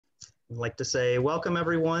I'd like to say welcome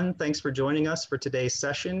everyone. Thanks for joining us for today's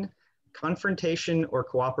session, Confrontation or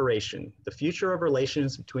Cooperation, the Future of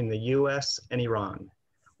Relations between the U.S. and Iran.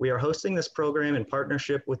 We are hosting this program in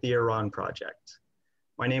partnership with the Iran Project.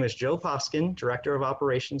 My name is Joe Poskin, Director of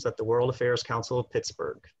Operations at the World Affairs Council of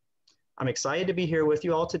Pittsburgh. I'm excited to be here with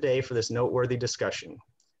you all today for this noteworthy discussion.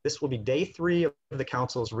 This will be day 3 of the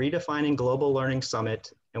Council's Redefining Global Learning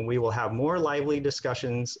Summit, and we will have more lively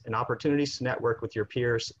discussions and opportunities to network with your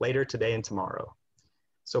peers later today and tomorrow.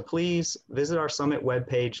 So please visit our summit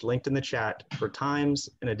webpage linked in the chat for times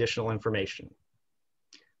and additional information.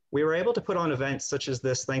 We were able to put on events such as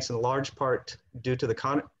this thanks in large part due to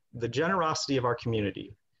the generosity of our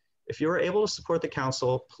community. If you are able to support the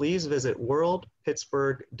Council, please visit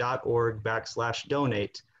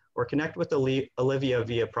worldpittsburgh.org/donate or connect with Olivia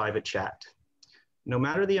via private chat. No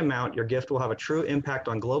matter the amount, your gift will have a true impact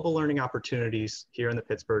on global learning opportunities here in the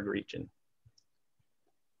Pittsburgh region.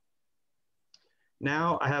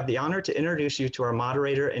 Now, I have the honor to introduce you to our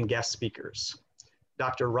moderator and guest speakers.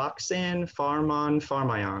 Dr. Roxane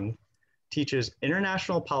Farmanfarmaian teaches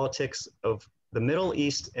international politics of the Middle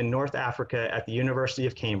East and North Africa at the University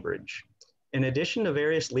of Cambridge. In addition to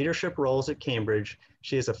various leadership roles at Cambridge,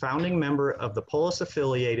 she is a founding member of the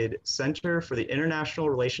Polis-affiliated Center for the International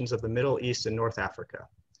Relations of the Middle East and North Africa.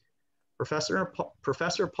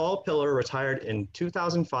 Professor Paul Pillar retired in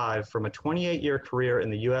 2005 from a 28-year career in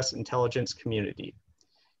the U.S. intelligence community,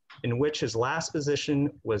 in which his last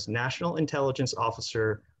position was National Intelligence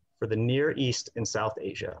Officer for the Near East and South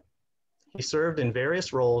Asia. He served in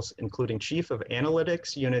various roles, including Chief of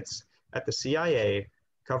Analytics Units at the CIA,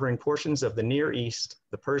 covering portions of the Near East,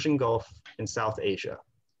 the Persian Gulf, and South Asia.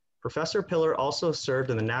 Professor Pillar also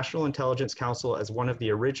served in the National Intelligence Council as one of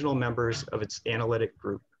the original members of its analytic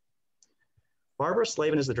group. Barbara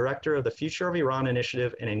Slavin is the director of the Future of Iran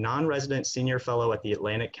Initiative and a non-resident senior fellow at the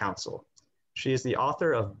Atlantic Council. She is the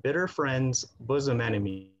author of Bitter Friends, Bosom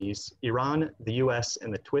Enemies, Iran, the US,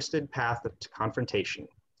 and the Twisted Path to Confrontation.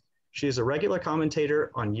 She is a regular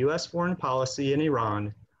commentator on US foreign policy in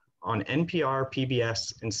Iran, on NPR,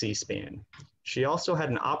 PBS, and C-SPAN. She also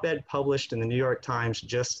had an op-ed published in the New York Times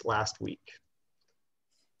just last week.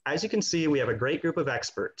 As you can see, we have a great group of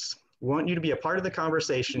experts. We want you to be a part of the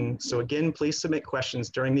conversation, so again, please submit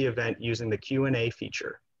questions during the event using the Q&A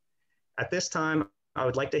feature. At this time, I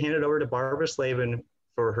would like to hand it over to Barbara Slavin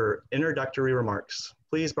for her introductory remarks.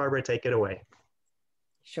 Please, Barbara, take it away.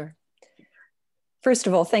 Sure. First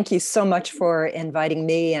of all, thank you so much for inviting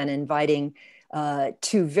me and inviting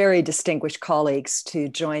 2 very distinguished colleagues to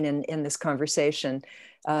join in this conversation.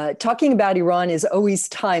 Talking about Iran is always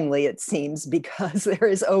timely, it seems, because there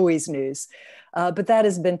is always news. But that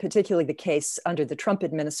has been particularly the case under the Trump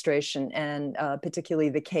administration and particularly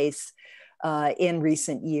the case in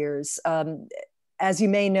recent years. As you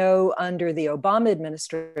may know, under the Obama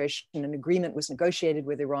administration, an agreement was negotiated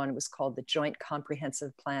with Iran. It was called the Joint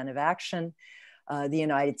Comprehensive Plan of Action. The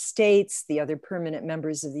United States, the other permanent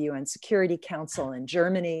members of the UN Security Council, and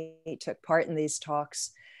Germany took part in these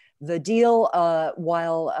talks. The deal,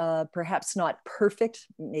 while perhaps not perfect,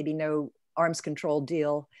 maybe no arms control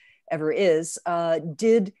deal ever is,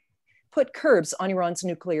 did put curbs on Iran's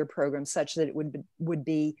nuclear program such that it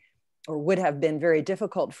would have been very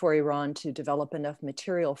difficult for Iran to develop enough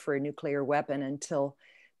material for a nuclear weapon until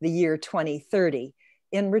the year 2030.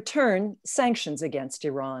 In return, sanctions against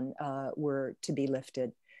Iran were to be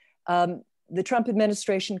lifted. The Trump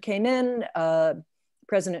administration came in.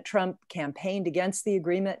 President Trump campaigned against the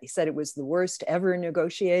agreement. He said it was the worst ever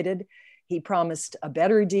negotiated. He promised a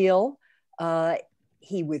better deal.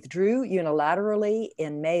 He withdrew unilaterally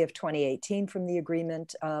in May of 2018 from the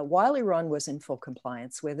agreement while Iran was in full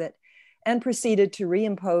compliance with it, and proceeded to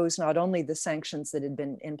reimpose not only the sanctions that had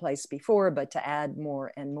been in place before, but to add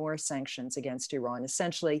more and more sanctions against Iran,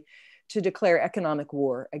 essentially to declare economic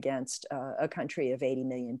war against a country of 80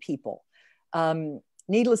 million people.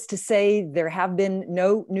 Needless to say, there have been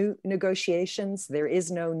no new negotiations. There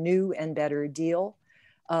is no new and better deal.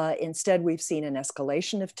 Instead, we've seen an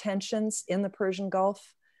escalation of tensions in the Persian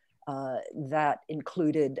Gulf that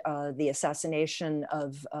included the assassination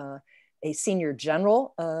of a senior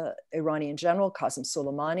general, Iranian general, Qasem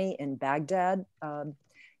Soleimani, in Baghdad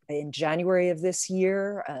in January of this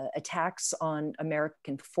year, attacks on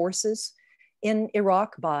American forces in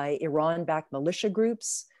Iraq by Iran-backed militia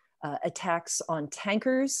groups, attacks on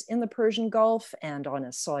tankers in the Persian Gulf and on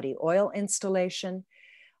a Saudi oil installation.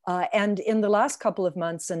 And in the last couple of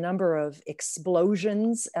months, a number of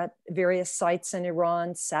explosions at various sites in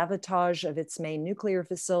Iran, sabotage of its main nuclear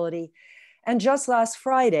facility, and just last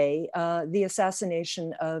Friday, the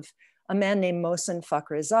assassination of a man named Mohsen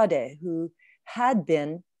Fakhrizadeh, who had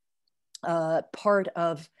been part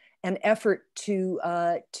of an effort to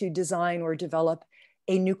design or develop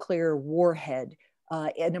a nuclear warhead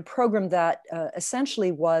in a program that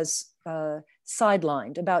essentially was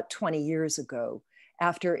sidelined about 20 years ago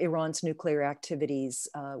after Iran's nuclear activities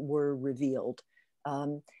were revealed.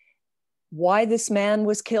 Why this man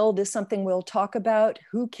was killed is something we'll talk about.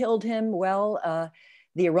 Who killed him? Well,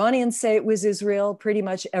 the Iranians say it was Israel. Pretty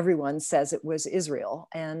much everyone says it was Israel.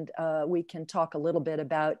 And we can talk a little bit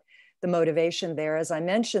about the motivation there. As I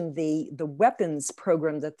mentioned, the weapons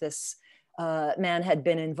program that this man had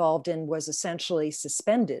been involved in was essentially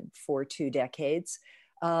suspended for 2 decades.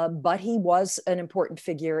 But he was an important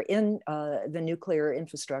figure in the nuclear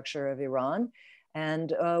infrastructure of Iran.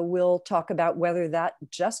 And we'll talk about whether that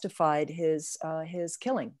justified his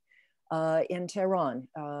killing in Tehran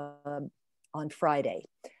on Friday.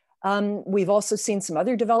 We've also seen some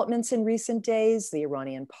other developments in recent days. The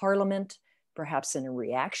Iranian parliament, perhaps in a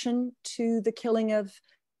reaction to the killing of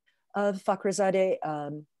Fakhrizadeh,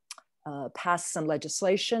 passed some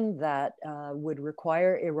legislation that would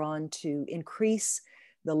require Iran to increase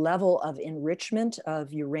the level of enrichment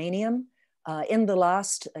of uranium. In the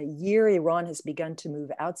last year, Iran has begun to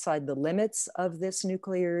move outside the limits of this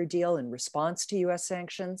nuclear deal in response to US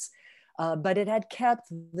sanctions, but it had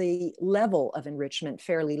kept the level of enrichment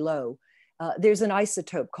fairly low. There's an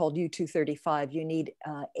isotope called U-235. You need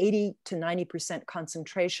 80 to 90%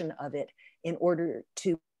 concentration of it in order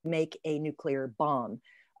to make a nuclear bomb.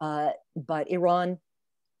 But Iran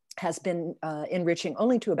has been enriching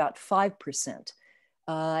only to about 5%.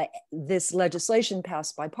 This legislation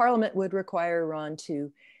passed by parliament would require Iran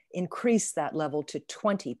to increase that level to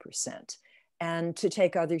 20% and to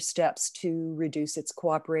take other steps to reduce its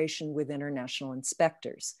cooperation with international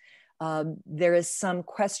inspectors. There is some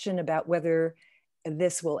question about whether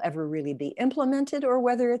this will ever really be implemented or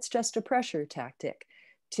whether it's just a pressure tactic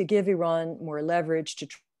to give Iran more leverage to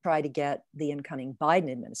try to get the incoming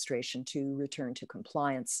Biden administration to return to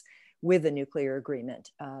compliance with the nuclear agreement.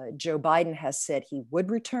 Joe Biden has said he would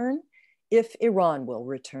return if Iran will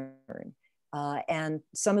return. And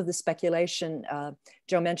some of the speculation,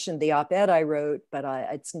 Joe mentioned the op-ed I wrote, but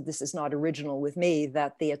this is not original with me,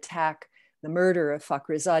 that the attack, the murder of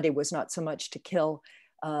Fakhrizadeh was not so much to kill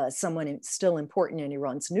someone still important in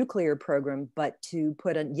Iran's nuclear program, but to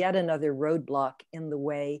put yet another roadblock in the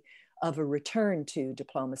way of a return to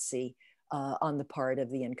diplomacy on the part of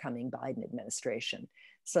the incoming Biden administration.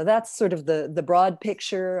 So that's sort of the broad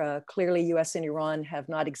picture. Clearly, US and Iran have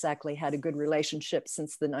not exactly had a good relationship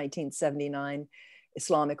since the 1979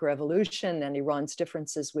 Islamic Revolution, and Iran's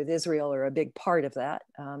differences with Israel are a big part of that,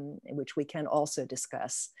 which we can also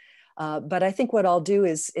discuss. But I think what I'll do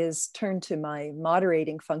is turn to my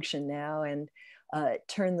moderating function now and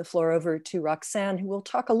turn the floor over to Roxane, who will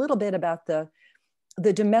talk a little bit about the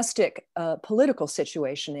domestic political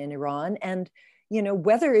situation in Iran and,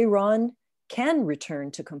 whether Iran can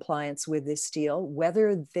return to compliance with this deal,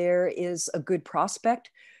 whether there is a good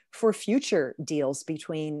prospect for future deals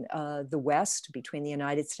between the West, between the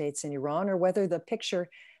United States and Iran, or whether the picture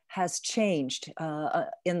has changed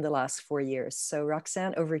in the last 4 years. So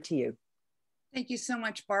Roxane, over to you. Thank you so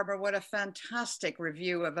much, Barbara. What a fantastic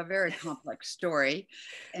review of a very complex story.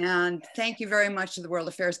 And thank you very much to the World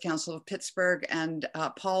Affairs Council of Pittsburgh. And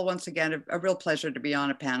Paul, once again, a real pleasure to be on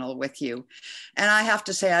a panel with you. And I have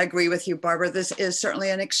to say, I agree with you, Barbara. This is certainly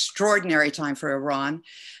an extraordinary time for Iran.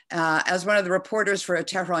 As one of the reporters for a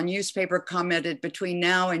Tehran newspaper commented, between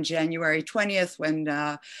now and January 20th, when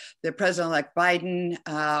the President-elect Biden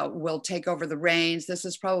will take over the reins, this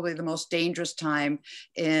is probably the most dangerous time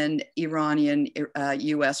in Iranian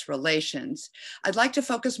U.S. relations. I'd like to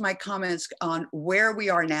focus my comments on where we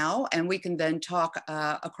are now, and we can then talk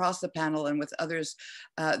across the panel and with others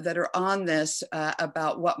that are on this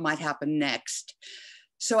about what might happen next.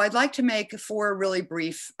 So I'd like to make 4 really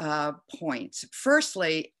brief points.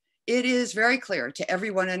 Firstly, it is very clear to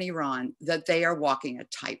everyone in Iran that they are walking a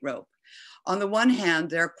tightrope. On the one hand,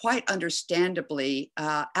 they're quite understandably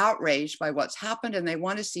outraged by what's happened, and they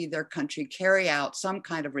want to see their country carry out some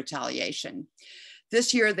kind of retaliation.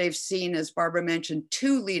 This year, they've seen, as Barbara mentioned,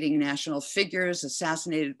 2 leading national figures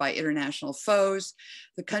assassinated by international foes.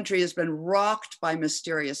 The country has been rocked by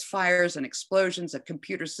mysterious fires and explosions, a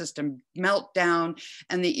computer system meltdown,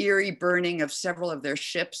 and the eerie burning of several of their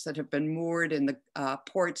ships that have been moored in the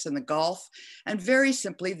ports in the Gulf. And very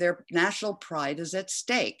simply, their national pride is at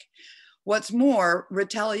stake. What's more,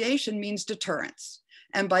 retaliation means deterrence.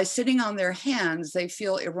 And by sitting on their hands, they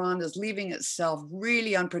feel Iran is leaving itself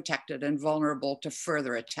really unprotected and vulnerable to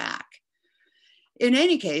further attack. In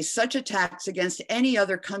any case, such attacks against any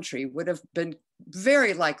other country would have been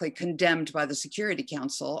very likely condemned by the Security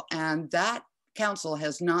Council, and that council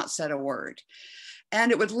has not said a word.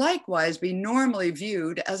 And it would likewise be normally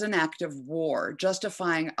viewed as an act of war,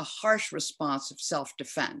 justifying a harsh response of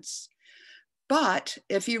self-defense. But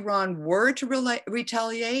if Iran were to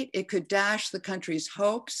retaliate, it could dash the country's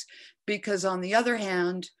hopes, because on the other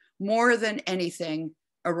hand, more than anything,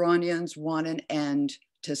 Iranians want an end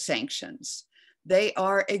to sanctions. They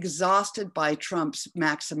are exhausted by Trump's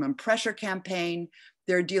maximum pressure campaign.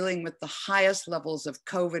 They're dealing with the highest levels of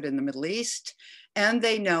COVID in the Middle East. And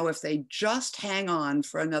they know if they just hang on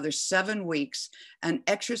for another 7 weeks and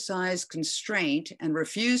exercise constraint and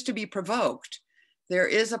refuse to be provoked, there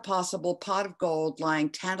is a possible pot of gold lying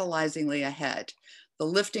tantalizingly ahead. The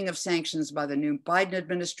lifting of sanctions by the new Biden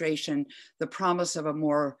administration, the promise of a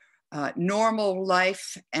more normal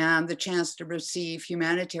life, and the chance to receive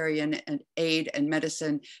humanitarian aid and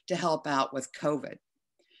medicine to help out with COVID.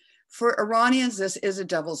 For Iranians, this is a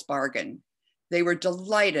devil's bargain. They were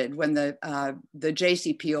delighted when the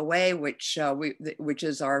JCPOA, which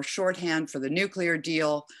is our shorthand for the nuclear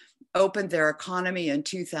deal, opened their economy in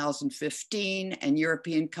 2015, and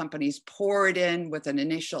European companies poured in with an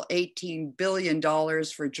initial $18 billion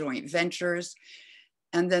for joint ventures.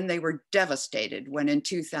 And then they were devastated when in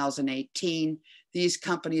 2018, these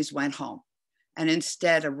companies went home, and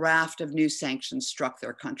instead a raft of new sanctions struck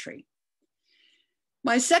their country.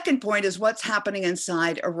 My second point is what's happening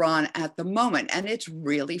inside Iran at the moment, and it's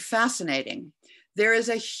really fascinating. There is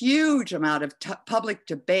a huge amount of public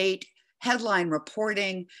debate, headline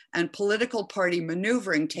reporting, and political party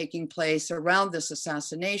maneuvering taking place around this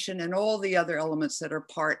assassination and all the other elements that are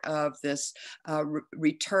part of this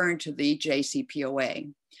return to the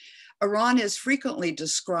JCPOA. Iran is frequently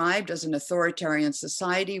described as an authoritarian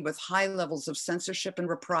society with high levels of censorship and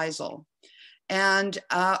reprisal. And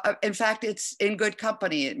in fact, it's in good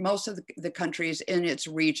company. Most of the countries in its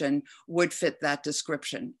region would fit that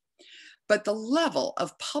description. But the level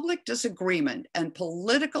of public disagreement and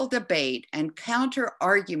political debate and counter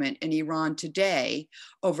argument in Iran today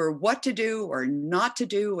over what to do or not to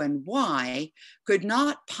do and why could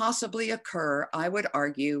not possibly occur, I would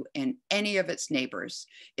argue, in any of its neighbors.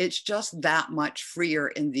 It's just that much freer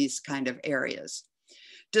in these kind of areas.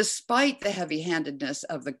 Despite the heavy-handedness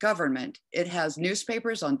of the government, it has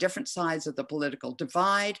newspapers on different sides of the political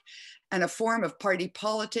divide and a form of party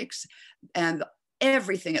politics, and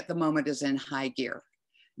everything at the moment is in high gear.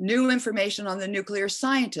 New information on the nuclear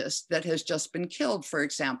scientist that has just been killed, for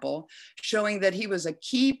example, showing that he was a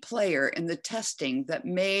key player in the testing that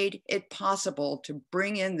made it possible to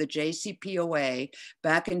bring in the JCPOA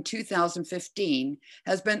back in 2015,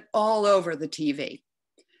 has been all over the TV.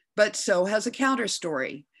 But so has a counter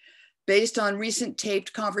story based on recent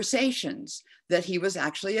taped conversations that he was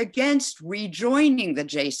actually against rejoining the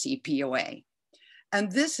JCPOA.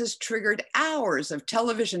 And this has triggered hours of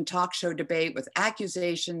television talk show debate with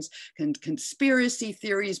accusations and conspiracy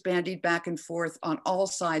theories bandied back and forth on all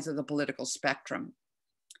sides of the political spectrum.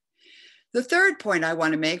 The third point I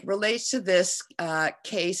want to make relates to this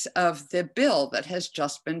case of the bill that has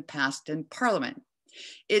just been passed in Parliament.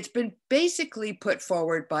 It's been basically put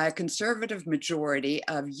forward by a conservative majority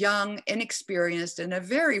of young, inexperienced, and a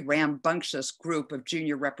very rambunctious group of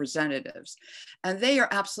junior representatives. And they are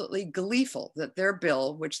absolutely gleeful that their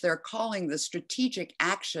bill, which they're calling the Strategic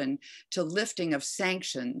Action to Lifting of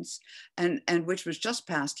Sanctions, and which was just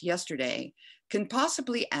passed yesterday, can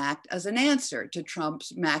possibly act as an answer to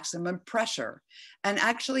Trump's maximum pressure and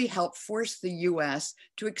actually help force the US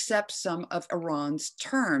to accept some of Iran's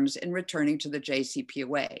terms in returning to the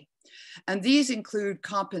JCPOA. And these include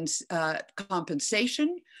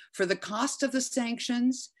compensation for the cost of the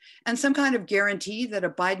sanctions and some kind of guarantee that a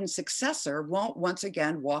Biden successor won't once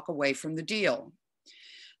again walk away from the deal.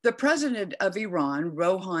 The president of Iran,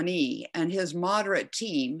 Rouhani, and his moderate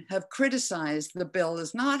team have criticized the bill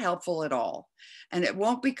as not helpful at all, and it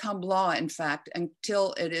won't become law, in fact,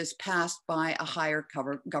 until it is passed by a higher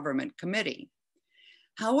government committee.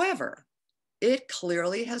 However, it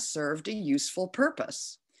clearly has served a useful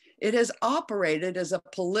purpose. It has operated as a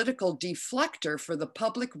political deflector for the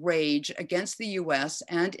public rage against the US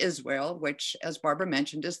and Israel, which, as Barbara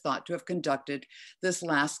mentioned, is thought to have conducted this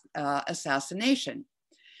last assassination.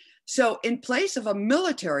 So in place of a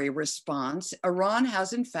military response, Iran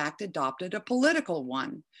has in fact adopted a political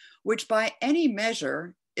one, which by any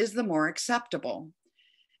measure is the more acceptable.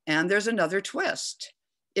 And there's another twist.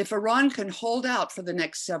 If Iran can hold out for the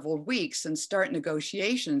next several weeks and start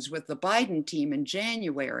negotiations with the Biden team in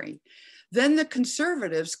January, then the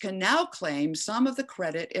conservatives can now claim some of the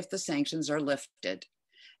credit if the sanctions are lifted.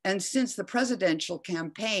 And since the presidential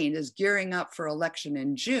campaign is gearing up for election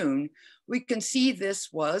in June, we can see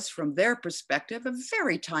this was, from their perspective, a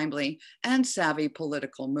very timely and savvy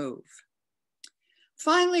political move.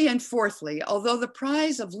 Finally and fourthly, although the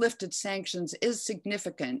prize of lifted sanctions is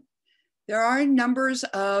significant, there are numbers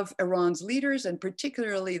of Iran's leaders, and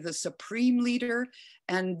particularly the supreme leader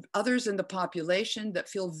and others in the population, that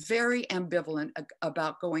feel very ambivalent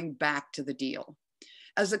about going back to the deal.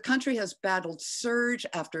 As the country has battled surge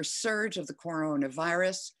after surge of the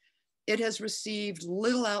coronavirus, it has received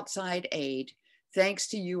little outside aid thanks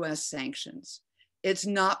to US sanctions. It's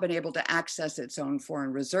not been able to access its own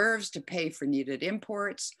foreign reserves to pay for needed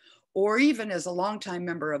imports, or even as a longtime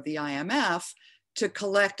member of the IMF, to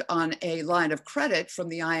collect on a line of credit from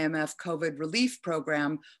the IMF COVID relief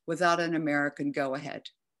program without an American go-ahead.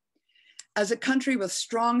 As a country with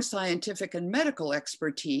strong scientific and medical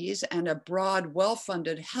expertise and a broad,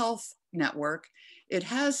 well-funded health network, it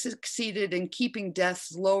has succeeded in keeping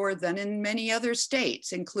deaths lower than in many other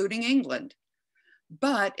states, including England.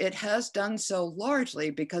 But it has done so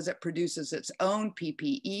largely because it produces its own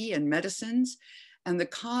PPE and medicines, and the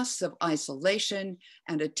costs of isolation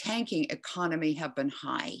and a tanking economy have been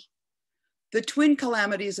high. The twin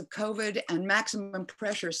calamities of COVID and maximum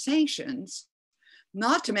pressure sanctions,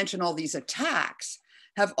 not to mention all these attacks,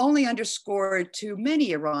 have only underscored to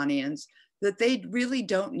many Iranians that they really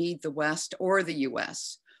don't need the West or the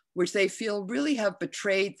US, which they feel really have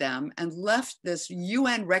betrayed them and left this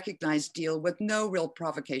UN recognized deal with no real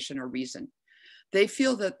provocation or reason. They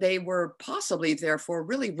feel that they were possibly therefore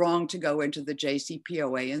really wrong to go into the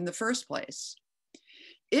JCPOA in the first place.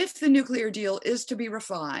 If the nuclear deal is to be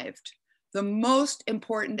revived, the most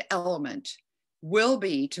important element will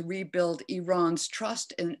be to rebuild Iran's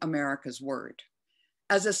trust in America's word.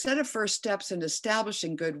 As a set of first steps in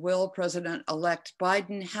establishing goodwill, President-elect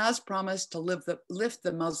Biden has promised to lift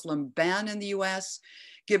the Muslim ban in the US,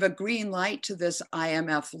 give a green light to this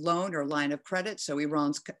IMF loan or line of credit so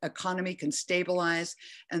Iran's economy can stabilize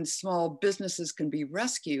and small businesses can be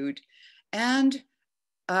rescued. And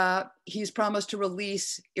he's promised to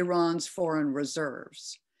release Iran's foreign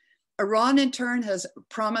reserves. Iran, in turn, has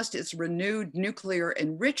promised its renewed nuclear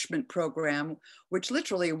enrichment program, which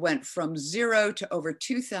literally went from 0 to over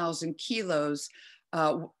 2,000 kilos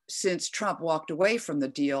since Trump walked away from the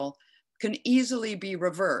deal, can easily be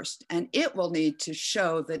reversed. And it will need to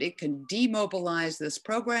show that it can demobilize this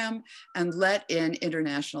program and let in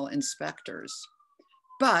international inspectors.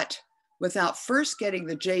 But without first getting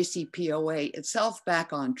the JCPOA itself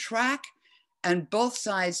back on track, and both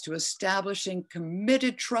sides to establishing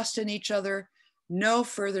committed trust in each other, no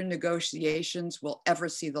further negotiations will ever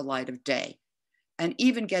see the light of day. And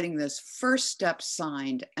even getting this first step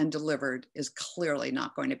signed and delivered is clearly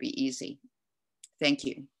not going to be easy. Thank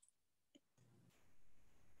you.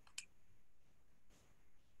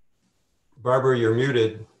 Barbara, you're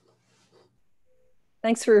muted.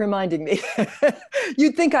 Thanks for reminding me.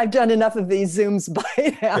 You'd think I've done enough of these Zooms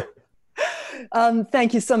by now.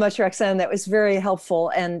 Thank you so much, Roxane. That was very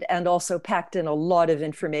helpful and also packed in a lot of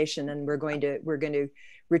information, and we're going to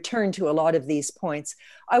return to a lot of these points.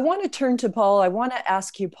 I want to turn to Paul. I want to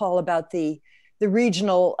ask you, Paul, about the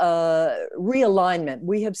regional realignment.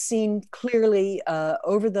 We have seen clearly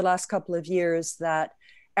over the last couple of years that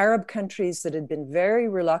Arab countries that had been very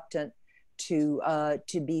reluctant to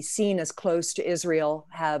be seen as close to Israel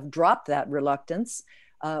have dropped that reluctance.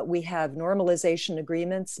 We have normalization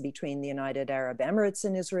agreements between the United Arab Emirates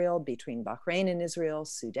and Israel, between Bahrain and Israel,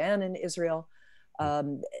 Sudan and Israel,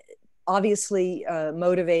 obviously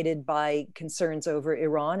motivated by concerns over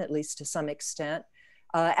Iran, at least to some extent.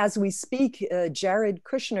 As we speak, Jared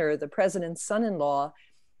Kushner, the president's son-in-law,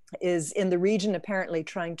 is in the region apparently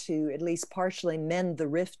trying to at least partially mend the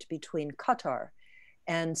rift between Qatar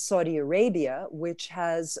and Saudi Arabia, which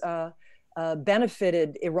has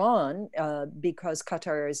benefited Iran because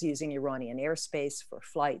Qatar is using Iranian airspace for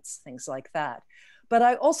flights, things like that. But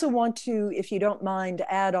I also want to, if you don't mind,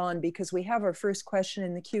 add on, because we have our first question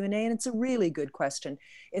in the Q&A, and it's a really good question.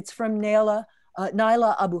 It's from Naila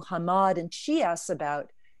Abu Hamad, and she asks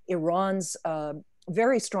about Iran's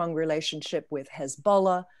very strong relationship with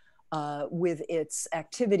Hezbollah, with its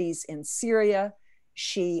activities in Syria.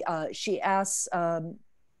 She asks,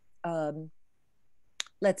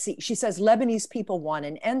 let's see, she says, Lebanese people want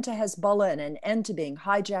an end to Hezbollah and an end to being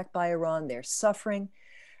hijacked by Iran. They're suffering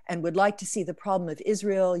and would like to see the problem of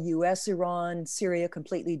Israel, U.S. Iran, Syria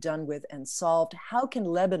completely done with and solved. How can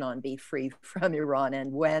Lebanon be free from Iran,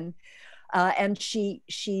 and when? And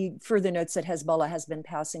she further notes that Hezbollah has been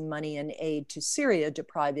passing money and aid to Syria,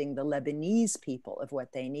 depriving the Lebanese people of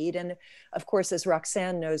what they need. And of course, as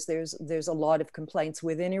Roxane knows, there's a lot of complaints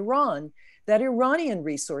within Iran that Iranian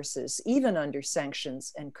resources, even under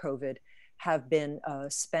sanctions and COVID, have been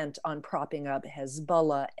spent on propping up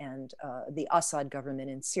Hezbollah and the Assad government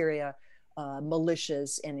in Syria,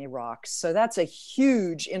 militias in Iraq. So that's a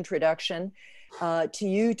huge introduction to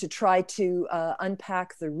you to try to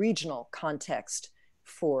unpack the regional context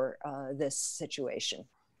for this situation.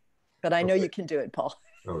 But I know you can do it, Paul.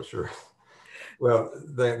 Oh, sure. Well,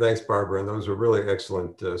 thanks, Barbara. And those were really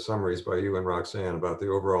excellent summaries by you and Roxane about the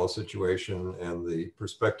overall situation and the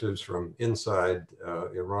perspectives from inside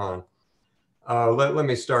Iran. Let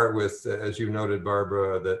me start with, as you noted,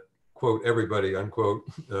 Barbara, that, quote, everybody, unquote,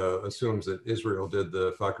 assumes that Israel did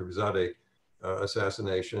the Fakhrizadeh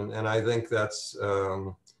assassination. And I think that's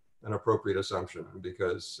an appropriate assumption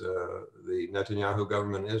because the Netanyahu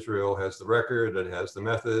government in Israel has the record, it has the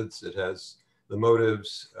methods, it has the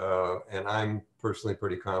motives, and I'm personally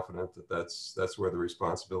pretty confident that that's where the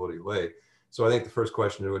responsibility lay. So I think the first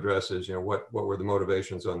question to address is, what were the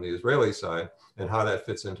motivations on the Israeli side and how that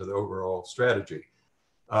fits into the overall strategy.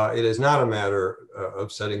 It is not a matter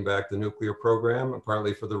of setting back the nuclear program,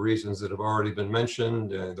 partly for the reasons that have already been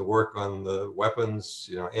mentioned. The work on the weapons,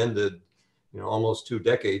 ended, almost 2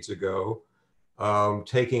 decades ago.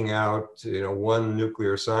 Taking out, one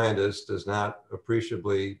nuclear scientist does not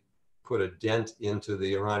appreciably put a dent into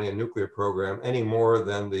the Iranian nuclear program any more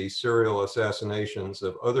than the serial assassinations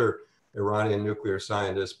of other Iranian nuclear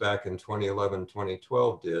scientists back in 2011,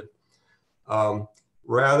 2012 did.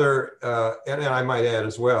 Rather, and I might add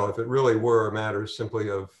as well, if it really were a matter simply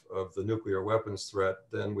of the nuclear weapons threat,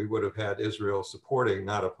 then we would have had Israel supporting,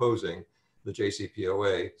 not opposing, the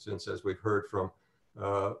JCPOA, since, as we've heard from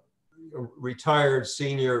retired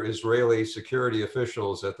senior Israeli security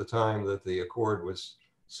officials at the time that the accord was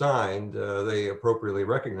signed, they appropriately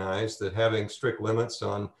recognized that having strict limits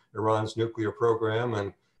on Iran's nuclear program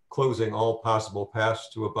and closing all possible paths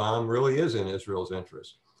to a bomb really is in Israel's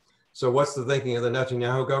interest. So what's the thinking of the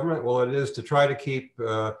Netanyahu government? Well, it is to try to keep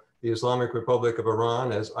the Islamic Republic of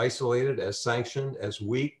Iran as isolated, as sanctioned, as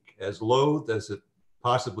weak, as loathed as it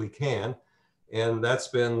possibly can. And that's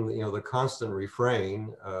been, the constant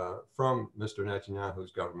refrain from Mr.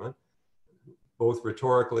 Netanyahu's government, both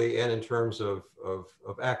rhetorically and in terms of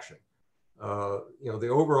action. The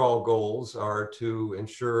overall goals are to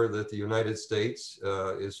ensure that the United States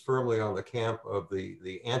is firmly on the camp of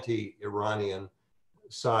the anti-Iranian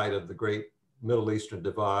side of the great Middle Eastern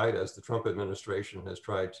divide, as the Trump administration has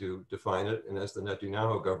tried to define it, and as the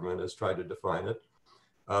Netanyahu government has tried to define it.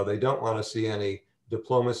 They don't want to see any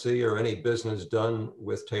diplomacy or any business done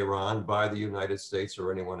with Tehran by the United States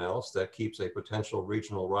or anyone else. That keeps a potential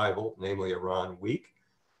regional rival, namely Iran, weak.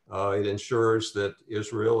 It ensures that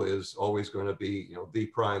Israel is always going to be, the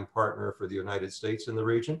prime partner for the United States in the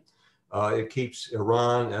region. It keeps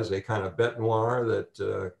Iran as a kind of bête noire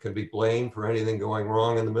that can be blamed for anything going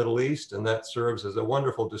wrong in the Middle East, and that serves as a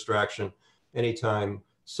wonderful distraction anytime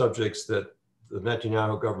subjects that the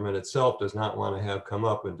Netanyahu government itself does not want to have come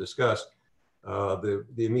up and discussed. The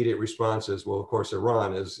immediate response is, well, of course,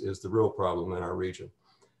 Iran is the real problem in our region.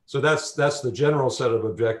 So that's the general set of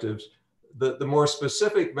objectives. The more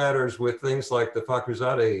specific matters with things like the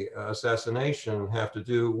Fakhrizadeh assassination have to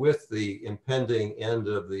do with the impending end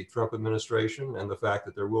of the Trump administration and the fact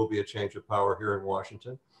that there will be a change of power here in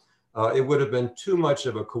Washington. It would have been too much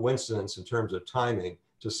of a coincidence in terms of timing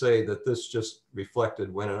to say that this just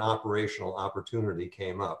reflected when an operational opportunity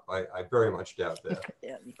came up. I very much doubt that.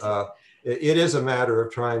 Yeah, me too. It is a matter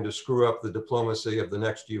of trying to screw up the diplomacy of the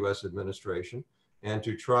next U.S. administration and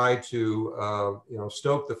to try to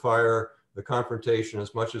stoke the fire, the confrontation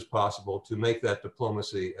as much as possible to make that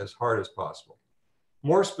diplomacy as hard as possible.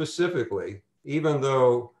 More specifically, even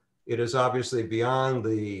though it is obviously beyond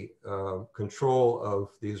the control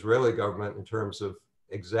of the Israeli government in terms of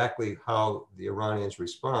exactly how the Iranians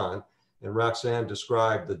respond, and Roxane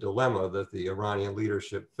described the dilemma that the Iranian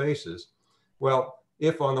leadership faces. Well,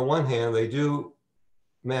 if on the one hand they do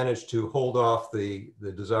manage to hold off the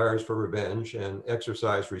desires for revenge and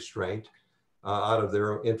exercise restraint out of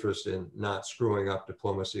their interest in not screwing up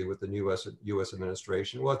diplomacy with the U.S.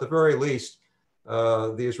 administration, well, at the very least,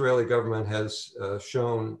 the Israeli government has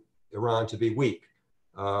shown Iran to be weak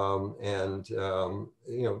and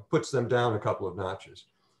puts them down a couple of notches.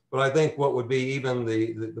 But I think what would be even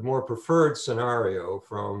the more preferred scenario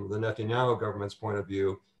from the Netanyahu government's point of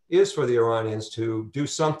view is for the Iranians to do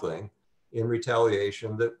something in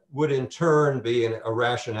retaliation that would in turn be a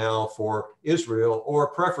rationale for Israel, or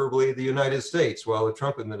preferably the United States, while the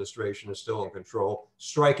Trump administration is still in control,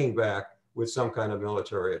 striking back with some kind of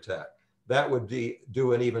military attack. That would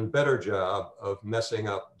do an even better job of messing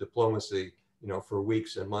up diplomacy, for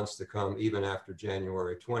weeks and months to come, even after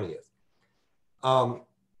January 20th.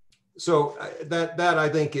 So that I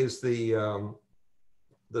think is the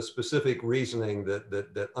specific reasoning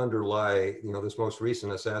that underlie this most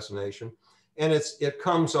recent assassination, and it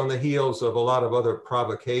comes on the heels of a lot of other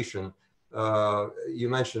provocation. You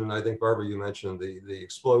mentioned, I think Barbara, you mentioned the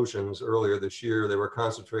explosions earlier this year. They were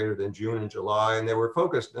concentrated in June and July, and they were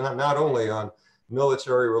focused not only on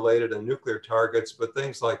military-related and nuclear targets, but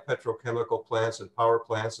things like petrochemical plants and power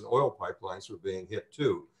plants and oil pipelines were being hit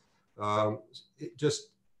too. Just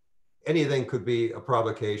anything could be a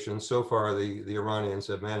provocation. So far, the Iranians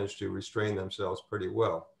have managed to restrain themselves pretty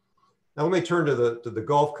well. Now, let me turn to the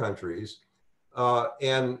Gulf countries,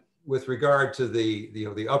 and with regard to the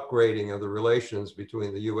upgrading of the relations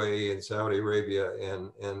between the UAE and Saudi Arabia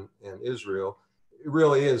and Israel, it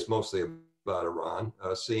really is mostly about Iran,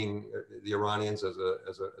 seeing the Iranians as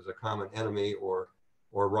a common enemy or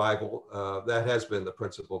rival. That has been the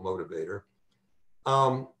principal motivator.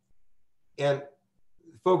 And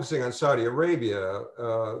focusing on Saudi Arabia,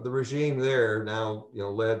 the regime there now,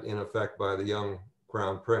 led in effect by the young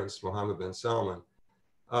Crown Prince Mohammed bin Salman,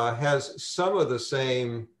 has some of the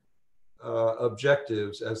same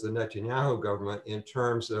objectives as the Netanyahu government in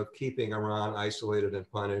terms of keeping Iran isolated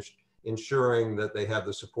and punished, ensuring that they have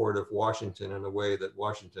the support of Washington in a way that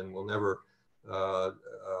Washington will never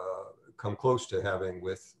come close to having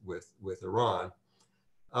with Iran.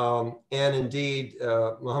 And indeed,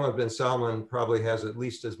 Mohammed bin Salman probably has at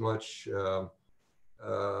least as much,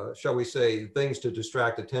 shall we say, things to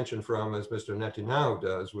distract attention from as Mr. Netanyahu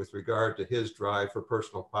does with regard to his drive for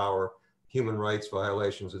personal power, human rights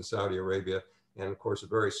violations in Saudi Arabia, and of course, a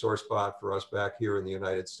very sore spot for us back here in the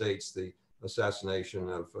United States, the assassination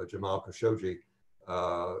of Jamal Khashoggi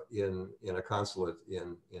in a consulate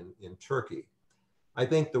in Turkey. I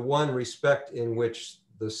think the one respect in which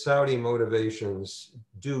the Saudi motivations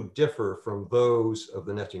do differ from those of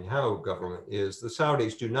the Netanyahu government is the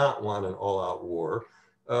Saudis do not want an all-out war.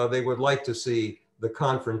 They would like to see the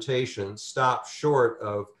confrontation stop short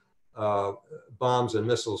of bombs and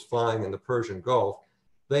missiles flying in the Persian Gulf.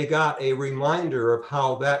 They got a reminder of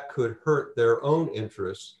how that could hurt their own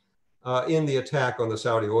interests in the attack on the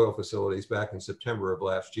Saudi oil facilities back in September of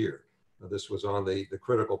last year. This was on the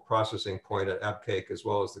critical processing point at Abqaiq as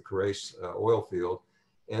well as the Khurais oil field.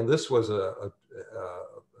 And this was an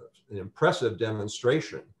impressive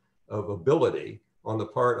demonstration of ability on the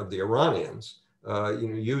part of the Iranians,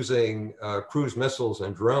 using cruise missiles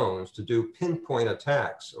and drones to do pinpoint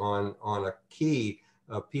attacks on a key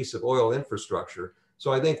piece of oil infrastructure.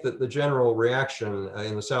 So I think that the general reaction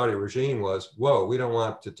in the Saudi regime was, whoa, we don't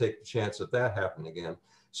want to take the chance of that happening again.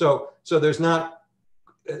 So there's not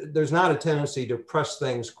a tendency to press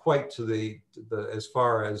things quite to as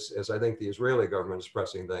far as I think the Israeli government is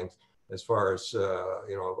pressing things as far as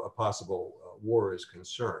a possible war is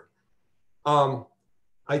concerned.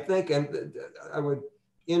 I think, and I would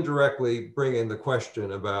indirectly bring in the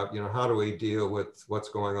question about how do we deal with what's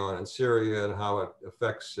going on in Syria and how it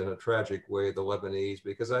affects in a tragic way the Lebanese,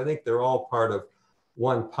 because I think they're all part of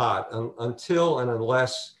one pot until and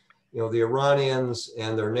unless the Iranians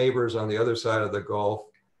and their neighbors on the other side of the Gulf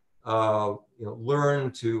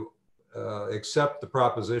learn to accept the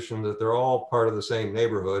proposition that they're all part of the same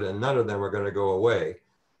neighborhood and none of them are going to go away.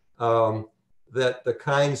 That the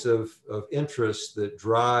kinds of interests that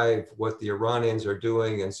drive what the Iranians are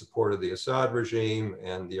doing in support of the Assad regime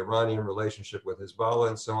and the Iranian relationship with Hezbollah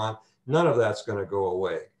and so on, none of that's going to go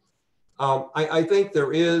away. I think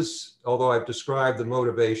there is, although I've described the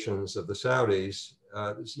motivations of the Saudis,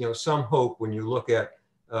 some hope when you look at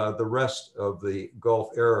the rest of the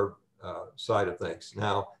Gulf Arab side of things.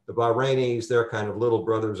 Now, the Bahrainis, they're kind of little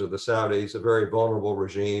brothers of the Saudis, a very vulnerable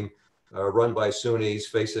regime run by Sunnis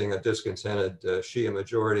facing a discontented Shia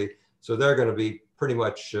majority. So they're going to be pretty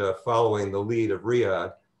much following the lead of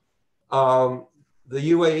Riyadh.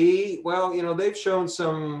 The UAE, well, they've shown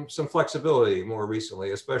some flexibility more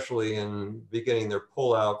recently, especially in beginning their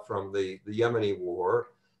pullout from the Yemeni war.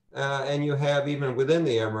 And you have even within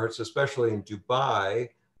the Emirates, especially in Dubai,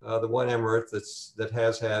 the one emirate that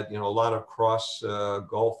has had a lot of cross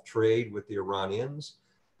Gulf trade with the Iranians.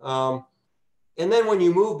 And then when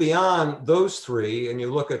you move beyond those three and you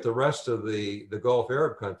look at the rest of the Gulf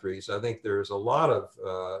Arab countries, I think there's a lot of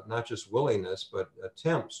not just willingness, but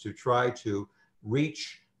attempts to try to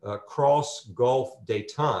reach cross Gulf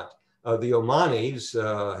détente The Omanis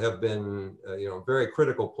have been, very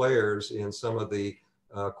critical players in some of the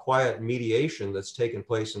quiet mediation that's taken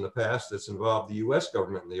place in the past that's involved the U.S.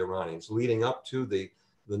 government and the Iranians leading up to the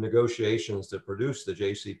negotiations that produced the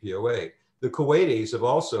JCPOA. The Kuwaitis have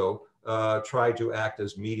also tried to act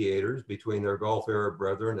as mediators between their Gulf Arab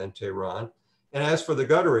brethren and Tehran. And as for the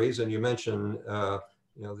Qataris, and you mentioned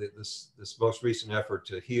this most recent effort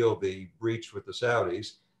to heal the breach with the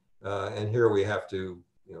Saudis, and here we have to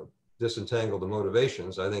disentangle the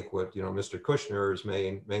motivations. I think what Mr. Kushner is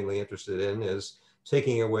mainly interested in is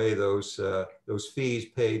taking away those fees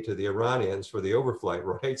paid to the Iranians for the overflight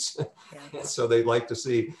rights. Yeah. So they'd like to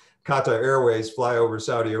see Qatar Airways fly over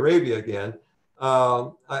Saudi Arabia again.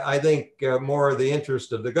 I think more of the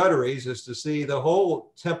interest of the Qataris is to see the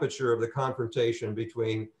whole temperature of the confrontation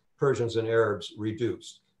between Persians and Arabs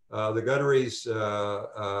reduced. The Qataris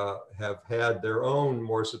have had their own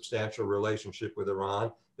more substantial relationship with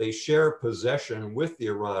Iran. They share possession with the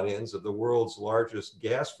Iranians of the world's largest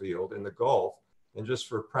gas field in the Gulf. And just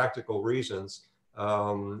for practical reasons,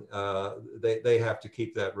 they have to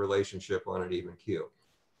keep that relationship on an even keel.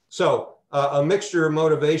 So a mixture of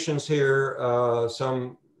motivations here,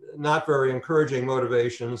 some not very encouraging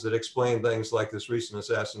motivations that explain things like this recent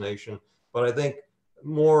assassination, but I think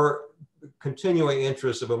more continuing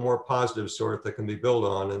interest of a more positive sort that can be built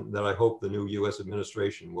on and that I hope the new U.S.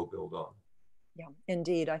 administration will build on. Yeah,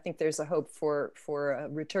 indeed. I think there's a hope for a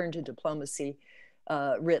return to diplomacy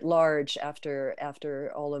writ large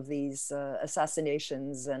after all of these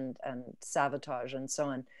assassinations and sabotage and so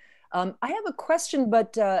on. I have a question,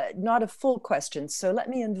 but not a full question. So let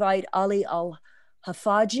me invite Ali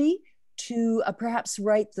Al-Hafaji to perhaps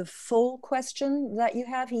write the full question that you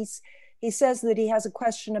have. He says that he has a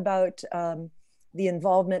question about the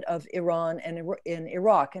involvement of Iran in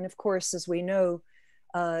Iraq. And of course, as we know,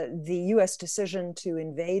 the US decision to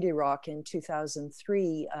invade Iraq in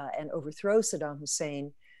 2003 and overthrow Saddam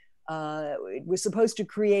Hussein was supposed to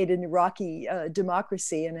create an Iraqi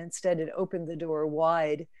democracy, and instead it opened the door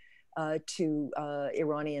wide to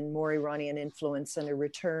more Iranian influence and a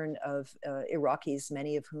return of Iraqis,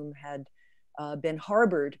 many of whom had been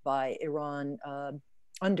harbored by Iran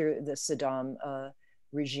under the Saddam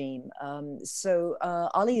regime. So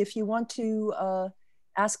Ali, if you want to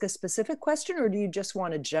ask a specific question, or do you just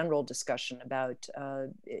want a general discussion about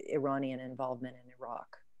Iranian involvement in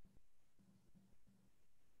Iraq?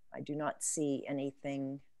 I do not see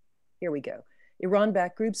anything. Here we go.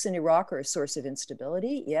 Iran-backed groups in Iraq are a source of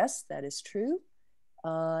instability. Yes, that is true.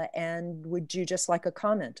 And would you just like a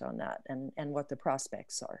comment on that and what the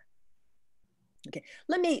prospects are? Okay,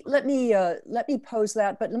 let me pose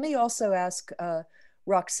that, but let me also ask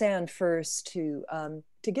Roxane first to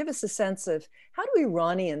give us a sense of how do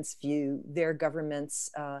Iranians view their government's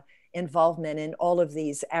involvement in all of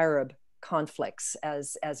these Arab conflicts,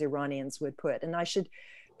 as Iranians would put. And I should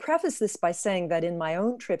preface this by saying that in my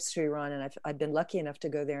own trips to Iran, and I've been lucky enough to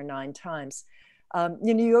go there 9 times,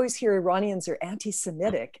 you always hear Iranians are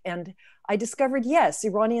anti-Semitic. And I discovered, yes,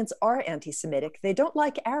 Iranians are anti-Semitic. They don't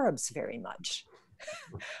like Arabs very much.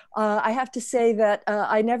 I have to say that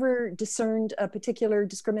I never discerned a particular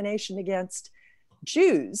discrimination against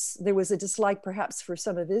Jews. There was a dislike perhaps for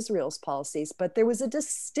some of Israel's policies, but there was a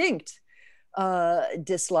distinct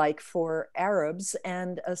dislike for Arabs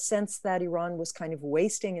and a sense that Iran was kind of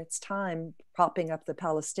wasting its time propping up the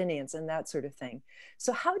Palestinians and that sort of thing.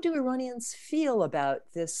 So how do Iranians feel about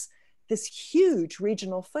this huge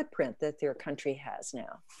regional footprint that their country has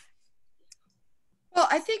now? Well,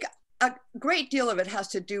 I think a great deal of it has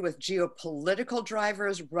to do with geopolitical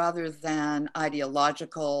drivers rather than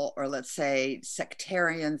ideological or, let's say,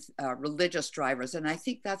 sectarian religious drivers. And I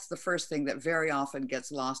think that's the first thing that very often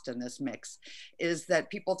gets lost in this mix, is that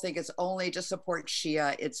people think it's only to support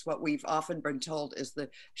Shia. It's what we've often been told is the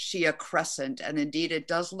Shia crescent. And indeed, it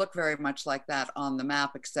does look very much like that on the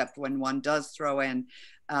map, except when one does throw in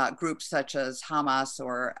groups such as Hamas,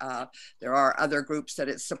 or there are other groups that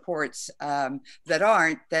it supports that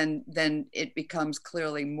aren't, then it becomes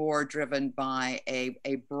clearly more driven by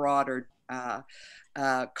a broader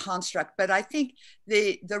construct. But I think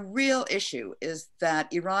the real issue is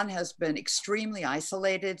that Iran has been extremely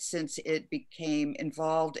isolated since it became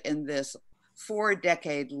involved in this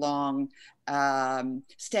 4-decade-long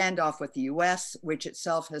standoff with the U.S., which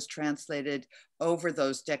itself has translated over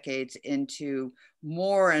those decades into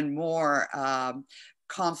more and more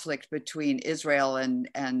conflict between Israel and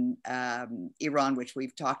Iran, which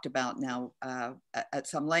we've talked about now at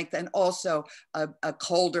some length, and also a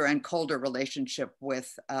colder and colder relationship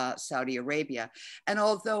with Saudi Arabia. And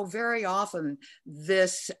although very often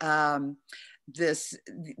this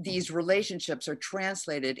these relationships are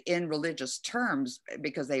translated in religious terms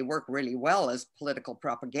because they work really well as political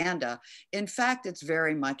propaganda. In fact, it's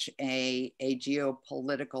very much a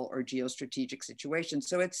geopolitical or geostrategic situation.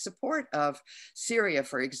 So its support of Syria,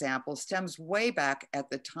 for example, stems way back at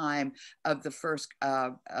the time of the first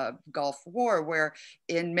Gulf War, where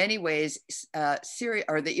in many ways Syria,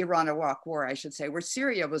 or the Iran-Iraq War, I should say, where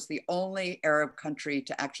Syria was the only Arab country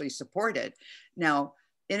to actually support it. Now,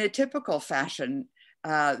 in a typical fashion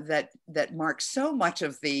that marks so much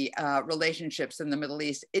of the relationships in the Middle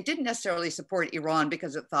East, it didn't necessarily support Iran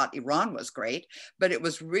because it thought Iran was great, but it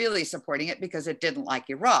was really supporting it because it didn't like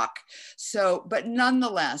Iraq. So, but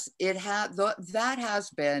nonetheless, that has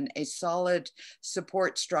been a solid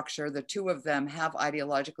support structure. The two of them have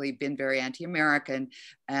ideologically been very anti-American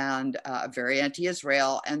and very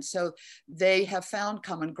anti-Israel. And so they have found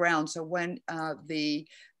common ground. So when the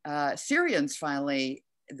Syrians finally,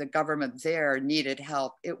 the government there needed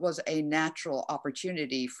help, it was a natural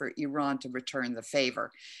opportunity for Iran to return the favor.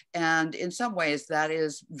 And in some ways, that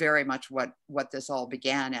is very much what this all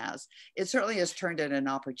began as. It certainly has turned into an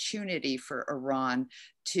opportunity for Iran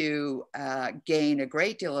to gain a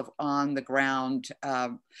great deal of on-the-ground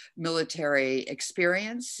military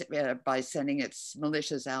experience by sending its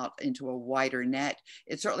militias out into a wider net.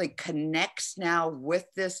 It certainly connects now with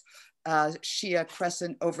this Shia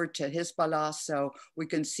crescent over to Hezbollah, so we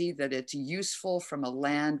can see that it's useful from a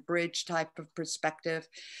land bridge type of perspective.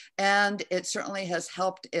 And it certainly has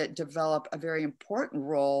helped it develop a very important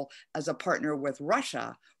role as a partner with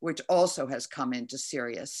Russia, which also has come into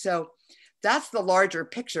Syria. So that's the larger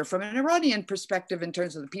picture. From an Iranian perspective, in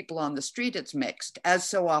terms of the people on the street, it's mixed, as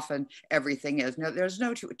so often everything is. No, there's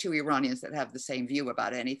no two Iranians that have the same view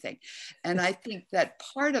about anything. And I think that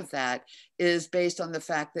part of that is based on the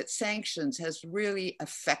fact that sanctions has really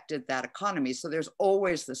affected that economy. So there's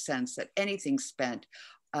always the sense that anything spent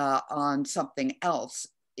on something else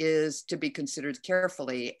is to be considered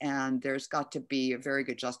carefully, and there's got to be a very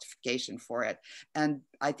good justification for it. And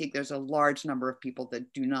I think there's a large number of people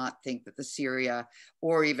that do not think that the Syria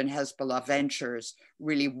or even Hezbollah ventures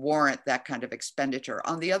really warrant that kind of expenditure.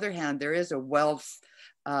 On the other hand, there is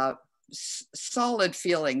a solid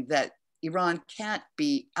feeling that Iran can't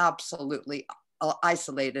be absolutely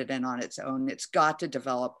isolated and on its own. It's got to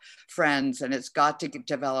develop friends, and it's got to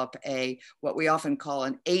develop what we often call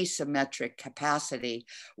an asymmetric capacity,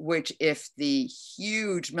 which if the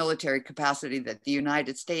huge military capacity that the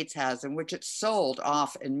United States has, and which it's sold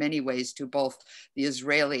off in many ways to both the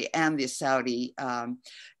Israeli and the Saudi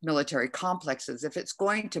military complexes, if it's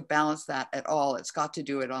going to balance that at all, it's got to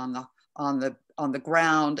do it on the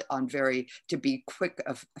ground, to be quick,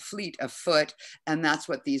 fleet of foot, and that's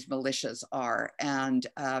what these militias are. And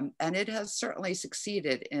it has certainly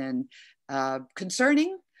succeeded in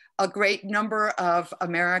concerning a great number of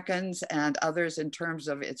Americans and others in terms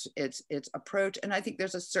of its approach. And I think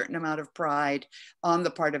there's a certain amount of pride on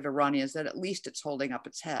the part of Iranians that at least it's holding up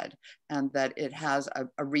its head, and that it has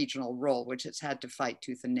a regional role, which it's had to fight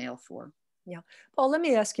tooth and nail for. Yeah. Paul, let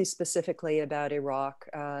me ask you specifically about Iraq.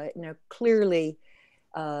 Clearly,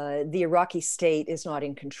 the Iraqi state is not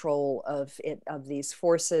in control of these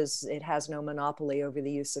forces. It has no monopoly over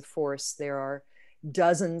the use of force. There are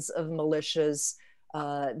dozens of militias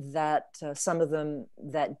some of them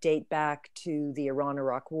that date back to the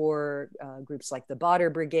Iran-Iraq War, groups like the Badr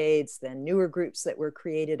Brigades, then newer groups that were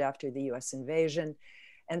created after the U.S. invasion,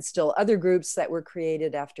 and still other groups that were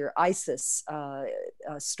created after ISIS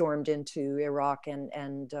stormed into Iraq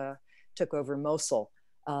and took over Mosul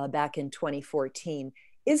back in 2014.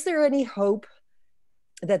 Is there any hope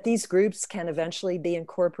that these groups can eventually be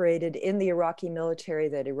incorporated in the Iraqi military,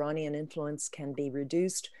 that Iranian influence can be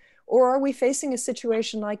reduced? Or are we facing a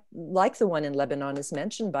situation like the one in Lebanon, as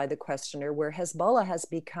mentioned by the questioner, where Hezbollah has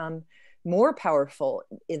become more powerful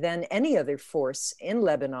than any other force in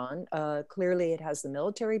Lebanon? Clearly, it has the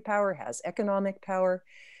military power, has economic power,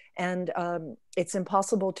 and it's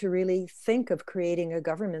impossible to really think of creating a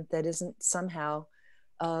government that isn't somehow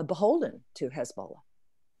beholden to Hezbollah.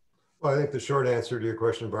 Well, I think the short answer to your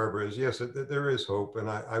question, Barbara, is yes, there is hope, and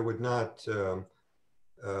I would not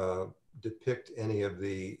depict any of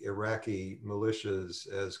the Iraqi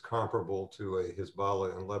militias as comparable to a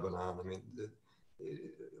Hezbollah in Lebanon. I mean,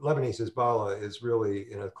 Lebanese Hezbollah is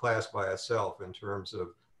really in a class by itself in terms of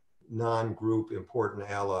non-group important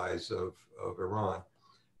allies of Iran.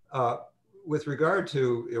 With regard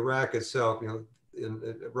to Iraq itself,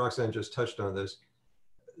 Roxane just touched on this.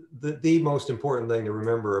 The most important thing to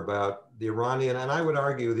remember about the Iranian, and I would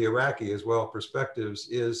argue the Iraqi as well, perspectives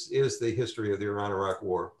is the history of the Iran-Iraq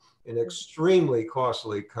War, an extremely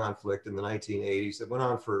costly conflict in the 1980s that went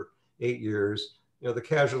on for 8 years. You know, the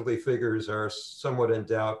casualty figures are somewhat in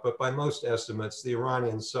doubt, but by most estimates, the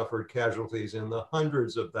Iranians suffered casualties in the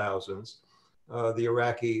hundreds of thousands. The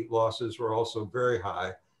Iraqi losses were also very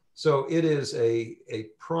high. So it is a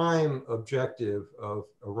prime objective of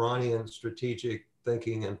Iranian strategic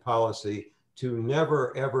thinking and policy to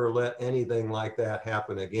never, ever let anything like that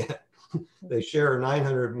happen again. They share a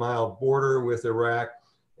 900-mile border with Iraq,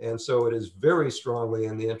 and so it is very strongly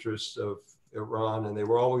in the interests of Iran, and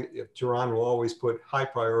Tehran will always put high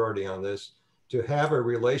priority on this, to have a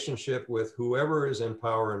relationship with whoever is in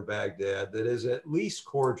power in Baghdad that is at least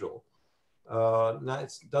cordial.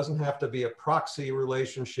 It doesn't have to be a proxy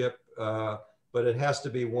relationship, but it has to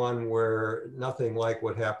be one where nothing like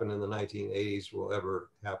what happened in the 1980s will ever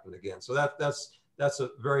happen again. So that's a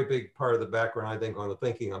very big part of the background, I think, on the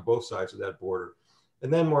thinking on both sides of that border.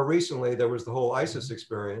 And then more recently, there was the whole ISIS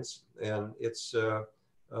experience, and its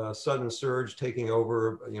sudden surge taking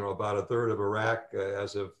over, about a third of Iraq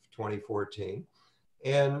as of 2014.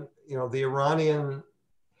 And, the Iranian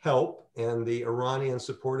help and the Iranian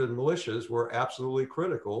supported militias were absolutely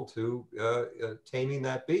critical to taming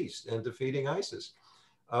that beast and defeating ISIS.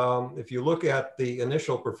 If you look at the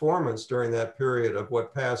initial performance during that period of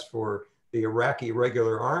what passed for the Iraqi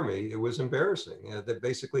regular army, it was embarrassing. They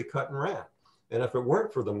basically cut and ran. And if it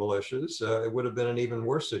weren't for the militias, it would have been an even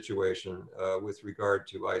worse situation with regard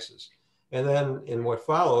to ISIS. And then in what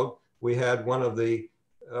followed, we had one of the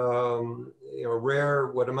rare,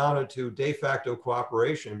 what amounted to de facto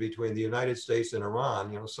cooperation between the United States and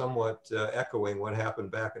Iran, somewhat echoing what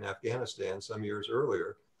happened back in Afghanistan some years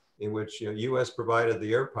earlier, in which U.S. provided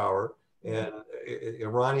the air power and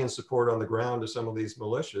Iranian support on the ground to some of these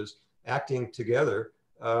militias, acting together,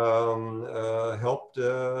 helped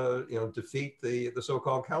defeat the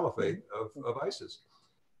so-called caliphate of ISIS.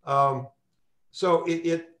 So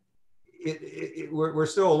we're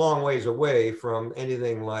still a long ways away from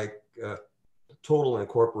anything like total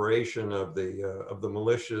incorporation of the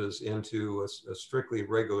militias into a strictly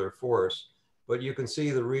regular force, but you can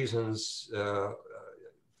see the reasons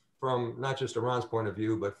from not just Iran's point of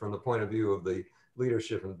view, but from the point of view of the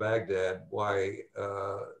leadership in Baghdad, why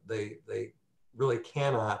they really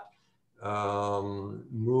cannot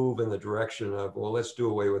move in the direction of, well, let's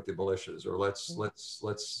do away with the militias, or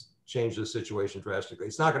let's change the situation drastically.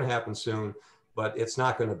 It's not going to happen soon, but it's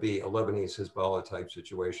not going to be a Lebanese Hezbollah type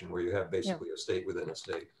situation where you have basically a state within a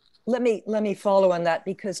state. Let me follow on that,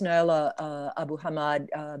 because Naila Abu Hamad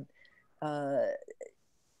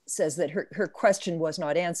says that her question was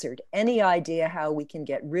not answered. Any idea how we can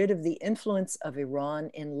get rid of the influence of Iran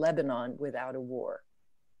in Lebanon without a war?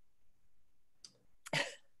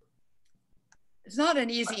 It's not an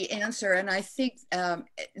easy answer. And I think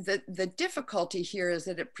the difficulty here is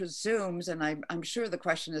that it presumes, and I'm sure the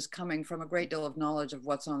question is coming from a great deal of knowledge of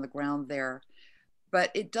what's on the ground there,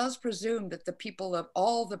 but it does presume that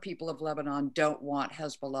all the people of Lebanon don't want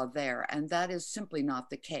Hezbollah there. And that is simply not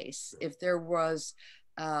the case. If there was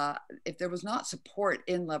not support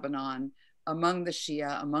in Lebanon among the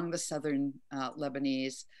Shia, among the southern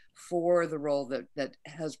Lebanese for the role that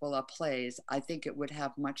Hezbollah plays, I think it would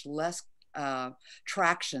have much less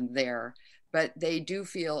traction there. But they do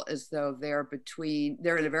feel as though they're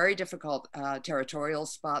in a very difficult territorial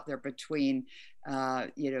spot. They're between,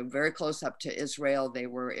 very close up to Israel.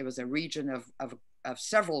 It was a region of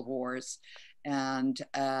several wars.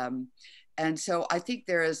 And so I think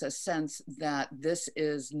there is a sense that this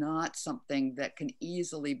is not something that can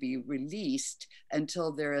easily be released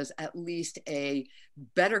until there is at least a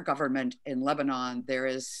better government in Lebanon. There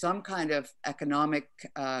is some kind of economic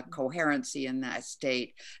coherency in that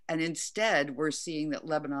state. And instead, we're seeing that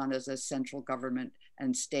Lebanon as a central government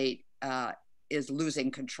and state is losing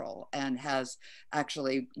control and has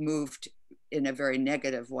actually moved in a very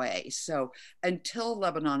negative way. So until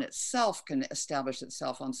Lebanon itself can establish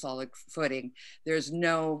itself on solid footing, there's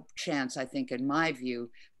no chance, I think, in my view,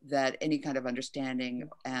 that any kind of understanding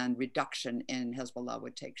and reduction in Hezbollah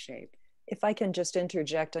would take shape. If I can just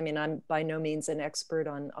interject, I mean, I'm by no means an expert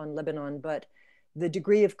on Lebanon, but the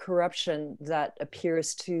degree of corruption that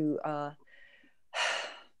appears to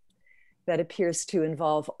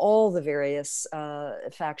involve all the various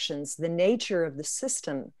factions, the nature of the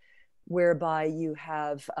system whereby you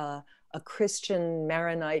have a Christian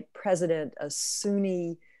Maronite president, a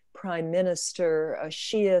Sunni prime minister, a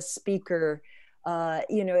Shia speaker,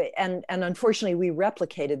 and unfortunately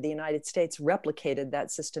the United States replicated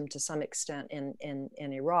that system to some extent in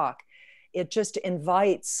Iraq. It just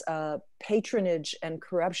invites patronage and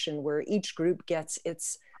corruption where each group gets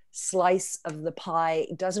its slice of the pie,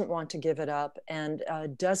 doesn't want to give it up, and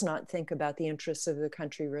does not think about the interests of the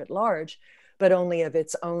country writ large. but only of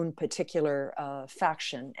its own particular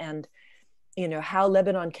faction. And, you know, how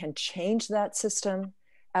Lebanon can change that system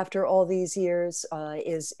after all these years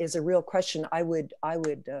is a real question I would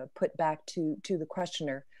put back to the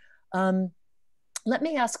questioner. Let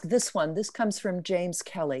me ask this one. This comes from James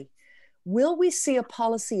Kelly. Will we see a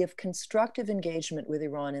policy of constructive engagement with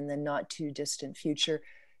Iran in the not too distant future,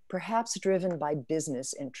 perhaps driven by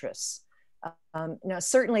business interests? Now,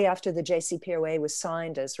 certainly after the JCPOA was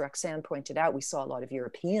signed, as Roxane pointed out, we saw a lot of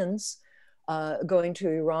Europeans going to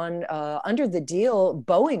Iran. Under the deal,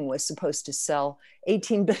 Boeing was supposed to sell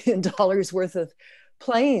 $18 billion worth of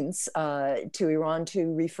planes to Iran to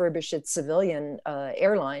refurbish its civilian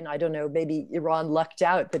airline. I don't know, maybe Iran lucked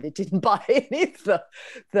out that it didn't buy any of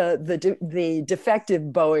the defective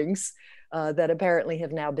Boeings that apparently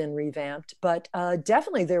have now been revamped. But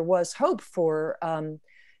definitely there was hope for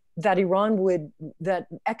that that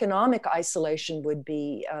economic isolation would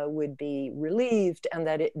be relieved, and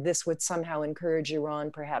that this would somehow encourage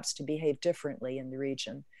Iran perhaps to behave differently in the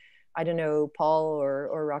region. I don't know, Paul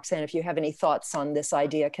or Roxane, if you have any thoughts on this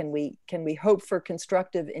idea. Can we hope for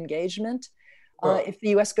constructive engagement if the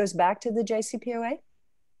U.S. goes back to the JCPOA?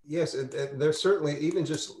 Yes, and there's certainly, even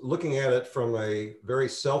just looking at it from a very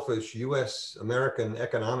selfish U.S. American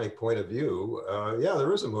economic point of view, yeah,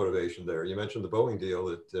 there is a motivation there. You mentioned the Boeing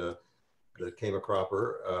deal that came a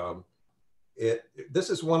cropper. This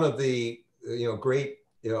is one of the great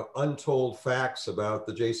untold facts about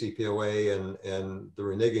the JCPOA and the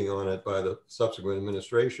reneging on it by the subsequent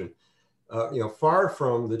administration. Far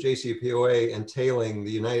from the JCPOA entailing the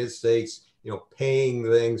United States, paying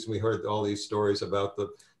things. We heard all these stories about the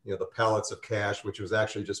pallets of cash, which was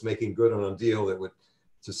actually just making good on a deal that would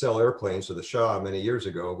to sell airplanes to the Shah many years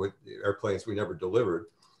ago, with airplanes we never delivered.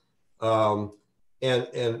 And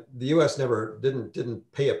the U.S. never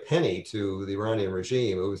didn't pay a penny to the Iranian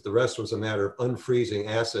regime. The rest was a matter of unfreezing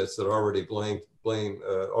assets that already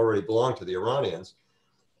already belonged to the Iranians.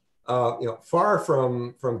 Far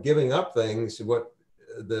from giving up things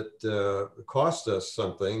that cost us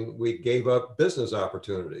something, we gave up business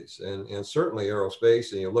opportunities, and certainly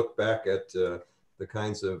aerospace. And you look back at the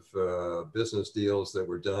kinds of business deals that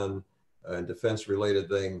were done and defense-related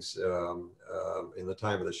things in the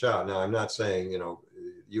time of the Shah. Now, I'm not saying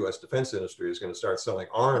U.S. defense industry is going to start selling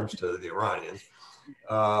arms to the Iranians,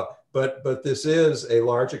 but this is a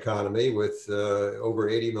large economy with over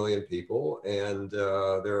 80 million people, and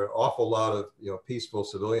there are an awful lot of peaceful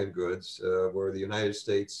civilian goods where the United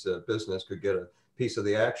States business could get a piece of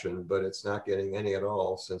the action, but it's not getting any at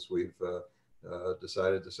all since we've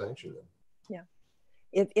decided to sanction them. Yeah.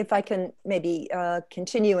 If I can maybe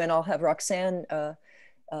continue, and I'll have Roxane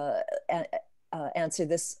answer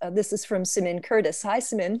this. This is from Simin Curtis. Hi,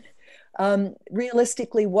 Simin.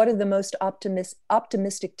 Realistically, what are the most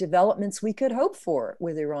optimistic developments we could hope for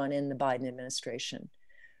with Iran in the Biden administration?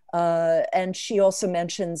 And she also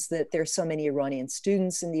mentions that there's so many Iranian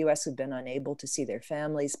students in the US who've been unable to see their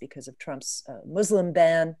families because of Trump's Muslim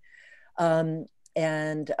ban.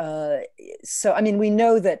 So, I mean, we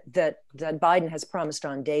know that Biden has promised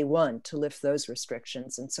on day one to lift those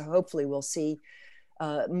restrictions. And so hopefully we'll see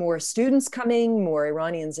more students coming, more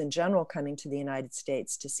Iranians in general coming to the United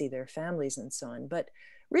States to see their families and so on. But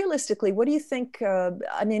realistically, what do you think?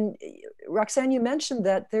 I mean, Roxane, you mentioned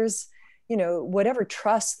that there's, whatever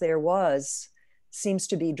trust there was seems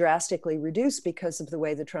to be drastically reduced because of the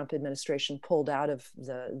way the Trump administration pulled out of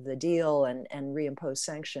the deal and reimposed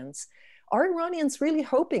sanctions. Are Iranians really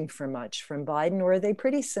hoping for much from Biden, or are they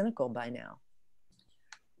pretty cynical by now?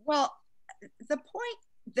 Well, the point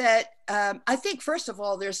that I think, first of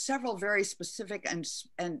all, there's several very specific and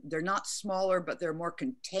they're not smaller, but they're more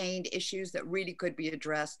contained issues that really could be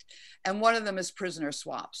addressed. And one of them is prisoner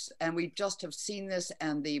swaps. And we just have seen this,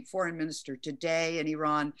 and the foreign minister today in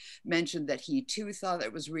Iran mentioned that he too thought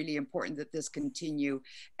it was really important that this continue.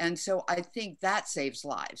 And so I think that saves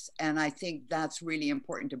lives. And I think that's really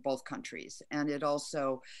important to both countries. And it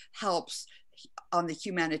also helps on the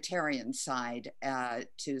humanitarian side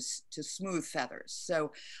to smooth feathers.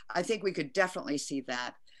 So I think we could definitely see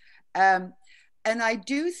that. And I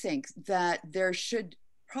do think that there should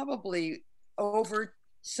probably, over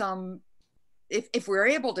some, if we're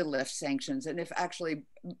able to lift sanctions, and if actually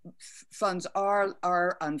funds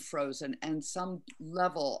are unfrozen and some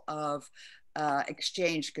level of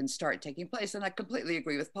exchange can start taking place. And I completely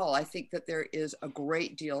agree with Paul. I think that there is a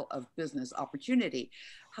great deal of business opportunity.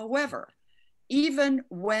 However, even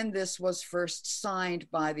when this was first signed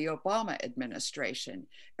by the Obama administration,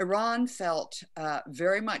 Iran felt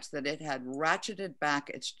very much that it had ratcheted back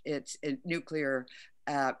its nuclear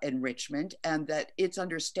enrichment, and that its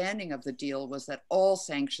understanding of the deal was that all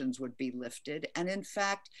sanctions would be lifted. And in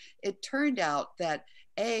fact, it turned out that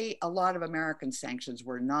a lot of American sanctions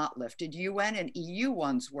were not lifted. UN and EU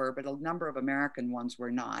ones were, but a number of American ones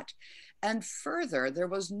were not. And further, there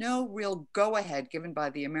was no real go-ahead given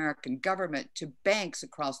by the American government to banks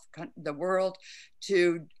across the world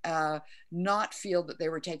to not feel that they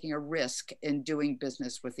were taking a risk in doing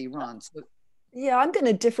business with Iran. So, yeah, I'm going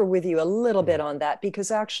to differ with you a little bit on that,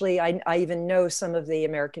 because actually I even know some of the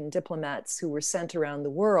American diplomats who were sent around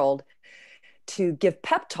the world to give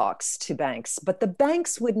pep talks to banks, but the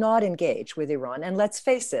banks would not engage with Iran. And let's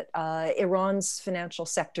face it, Iran's financial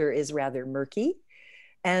sector is rather murky.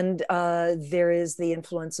 And there is the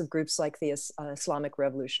influence of groups like the Islamic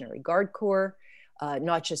Revolutionary Guard Corps,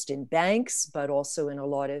 not just in banks, but also in a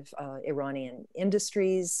lot of Iranian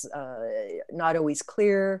industries, not always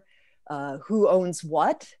clear who owns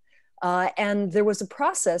what. And there was a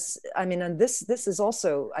process, I mean, and this is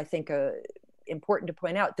also, I think, important to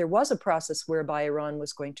point out, there was a process whereby Iran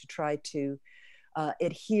was going to try to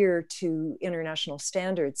adhere to international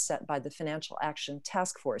standards set by the Financial Action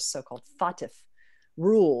Task Force, so-called FATF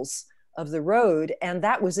rules of the road, and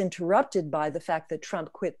that was interrupted by the fact that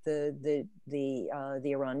Trump quit the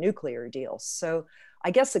Iran nuclear deal. So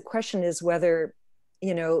I guess the question is whether,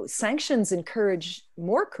 you know, sanctions encourage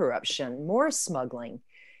more corruption, more smuggling.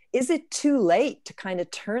 Is it too late to kind of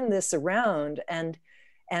turn this around and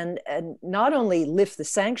not only lift the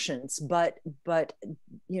sanctions, but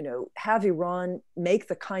you know, have Iran make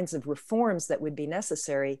the kinds of reforms that would be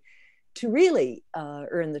necessary to really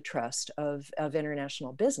earn the trust of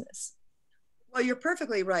international business? Well, you're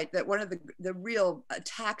perfectly right that one of the real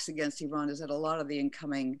attacks against Iran is that a lot of the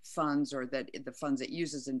incoming funds, or that the funds it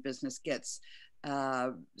uses in business, gets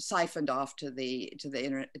siphoned off to the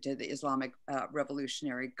Islamic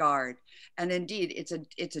Revolutionary Guard. And indeed,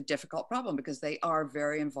 it's a difficult problem because they are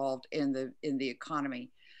very involved in the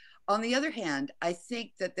economy. On the other hand, I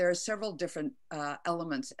think that there are several different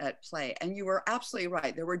elements at play. And you were absolutely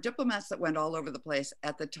right. There were diplomats that went all over the place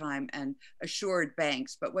at the time and assured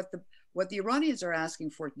banks. But what the Iranians are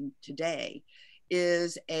asking for today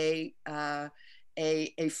is a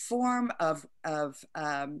form of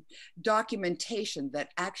documentation that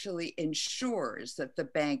actually ensures that the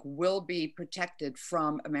bank will be protected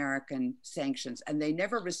from American sanctions. And they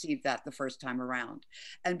never received that the first time around.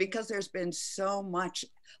 And because there's been so much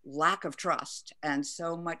lack of trust and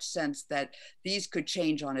so much sense that these could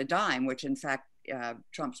change on a dime, which in fact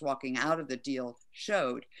Trump's walking out of the deal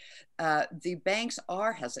showed, the banks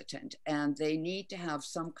are hesitant, and they need to have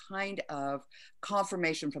some kind of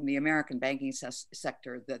confirmation from the American banking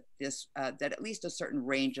sector that that at least a certain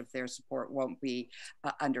range of their support won't be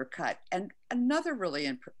undercut. And another really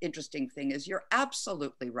interesting thing is, you're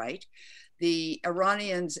absolutely right. The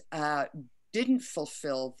Iranians didn't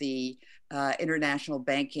fulfill the international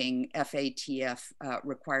banking FATF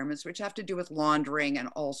requirements, which have to do with laundering and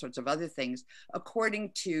all sorts of other things,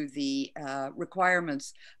 according to the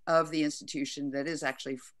requirements of the institution that is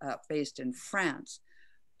actually based in France.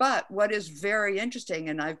 But what is very interesting,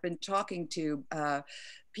 and I've been talking to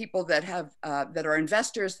people that have that are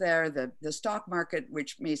investors there, the stock market,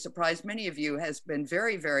 which may surprise many of you, has been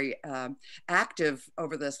very, very active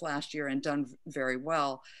over this last year and done very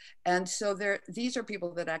well. And so these are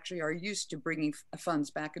people that actually are used to bringing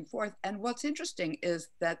funds back and forth. And what's interesting is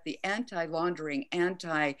that the anti-laundering,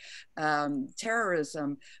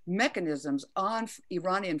 anti-terrorism mechanisms on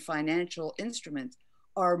Iranian financial instruments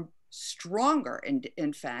are stronger,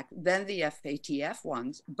 in fact, than the FATF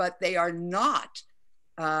ones, but they are not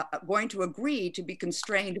going to agree to be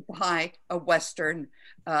constrained by a Western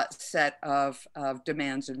set of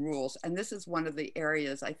demands and rules. And this is one of the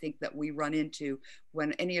areas I think that we run into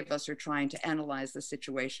when any of us are trying to analyze the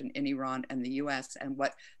situation in Iran and the US and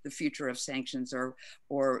what the future of sanctions or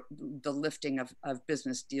the lifting of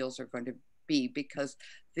business deals are going to be, because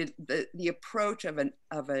the approach of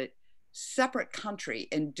a separate country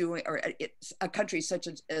in doing, or it's a country such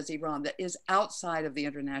as Iran that is outside of the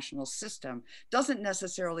international system, doesn't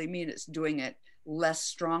necessarily mean it's doing it less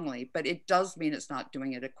strongly, but it does mean it's not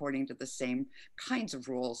doing it according to the same kinds of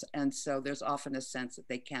rules. And so there's often a sense that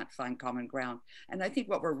they can't find common ground. And I think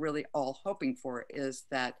what we're really all hoping for is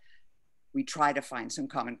that we try to find some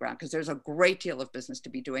common ground, because there's a great deal of business to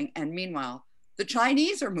be doing. And meanwhile, the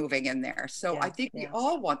Chinese are moving in there. So I think we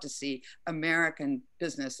all want to see American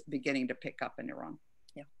business beginning to pick up in Iran.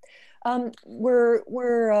 Yeah.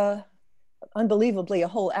 We're unbelievably, a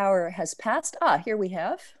whole hour has passed. Here we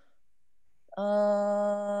have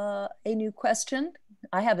a new question.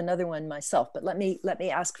 I have another one myself, but let me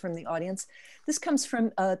ask from the audience. This comes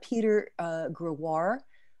from Peter Gregoire.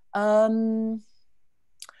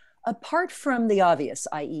 Apart from the obvious,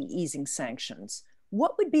 i.e. easing sanctions,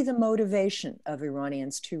 what would be the motivation of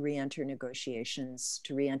Iranians to re-enter negotiations,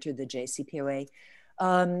 to re-enter the JCPOA,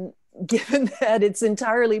 given that it's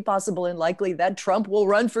entirely possible and likely that Trump will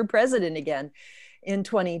run for president again in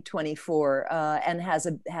 2024 and has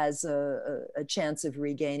a chance of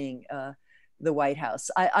regaining the White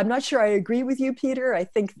House? I'm not sure I agree with you, Peter. I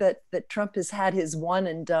think that Trump has had his one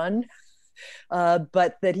and done.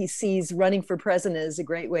 But that he sees running for president as a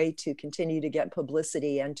great way to continue to get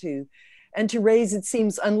publicity and to raise, it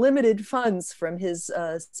seems, unlimited funds from his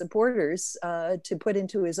supporters to put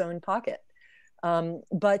into his own pocket.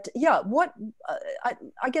 But yeah,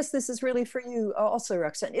 I guess this is really for you also,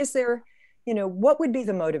 Roxane. Is there, what would be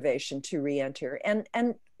the motivation to re-enter? And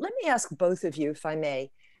let me ask both of you, if I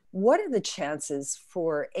may, what are the chances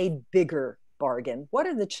for a bigger bargain? What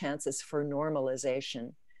are the chances for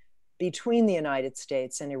normalization between the United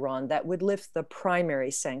States and Iran that would lift the primary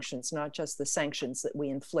sanctions, not just the sanctions that we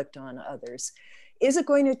inflict on others? Is it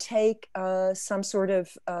going to take some sort of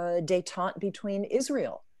détente between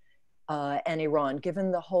Israel and Iran,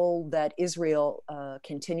 given the hold that Israel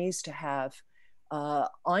continues to have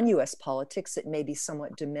on US politics? It may be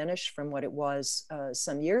somewhat diminished from what it was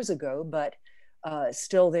some years ago, but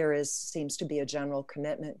still there seems to be a general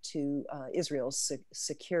commitment to Israel's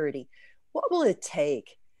security. What will it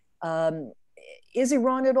take? Is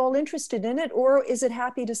Iran at all interested in it, or is it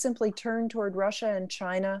happy to simply turn toward Russia and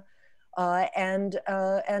China and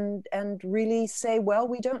really say, well,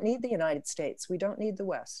 we don't need the United States, we don't need the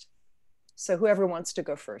West? So whoever wants to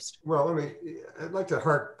go first. Well, I'd like to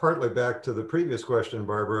hark partly back to the previous question,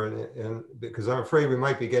 Barbara, and because I'm afraid we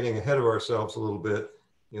might be getting ahead of ourselves a little bit.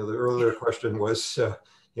 The earlier question was,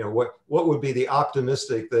 what would be the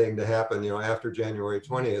optimistic thing to happen, after January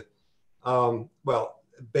 20th? Well,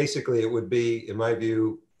 basically, it would be, in my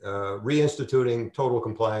view, reinstituting total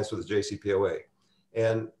compliance with the JCPOA.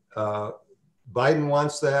 And Biden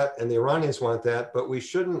wants that, and the Iranians want that, but we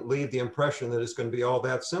shouldn't leave the impression that it's going to be all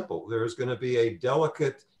that simple. There's going to be a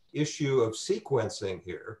delicate issue of sequencing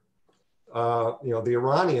here. The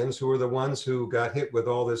Iranians, who are the ones who got hit with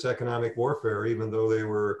all this economic warfare, even though they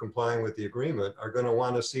were complying with the agreement, are going to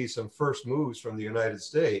want to see some first moves from the United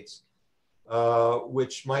States.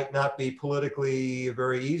 Which might not be politically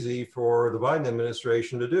very easy for the Biden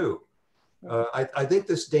administration to do. I think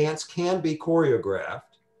this dance can be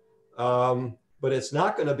choreographed, but it's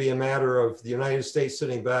not going to be a matter of the United States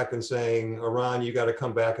sitting back and saying, Iran, you got to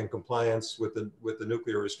come back in compliance with the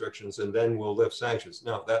nuclear restrictions, and then we'll lift sanctions.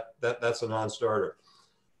 No, that's a non-starter.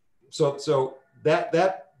 So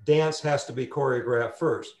that dance has to be choreographed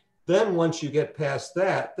first. Then once you get past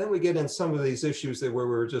that, then we get in some of these issues that we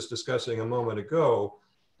were just discussing a moment ago,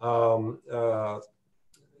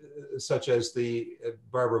 such as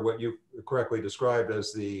Barbara, what you correctly described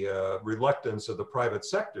as the reluctance of the private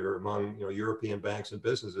sector among European banks and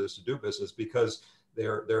businesses to do business because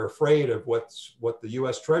they're afraid of what the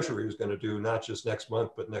U.S. Treasury is going to do, not just next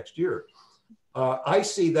month, but next year. I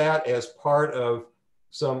see that as part of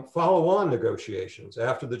some follow-on negotiations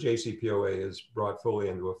after the JCPOA is brought fully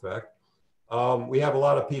into effect. We have a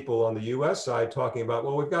lot of people on the US side talking about,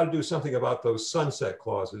 well, we've got to do something about those sunset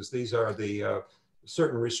clauses. These are the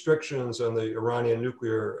certain restrictions on the Iranian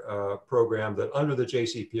nuclear program that under the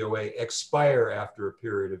JCPOA expire after a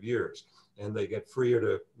period of years, and they get freer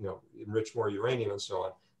to enrich more uranium and so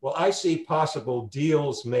on. Well, I see possible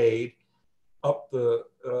deals made up the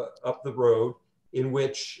road in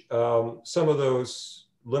which some of those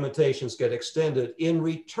limitations get extended in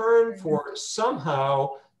return for somehow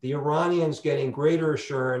the Iranians getting greater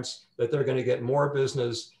assurance that they're going to get more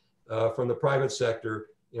business from the private sector,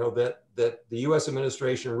 that the US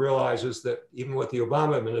administration realizes that even what the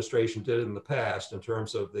Obama administration did in the past in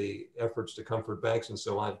terms of the efforts to comfort banks and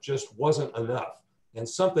so on just wasn't enough, and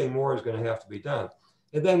something more is going to have to be done.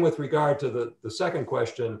 And then with regard to the second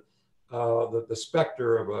question, the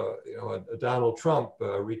specter of a Donald Trump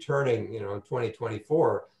returning, in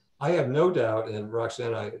 2024, I have no doubt, and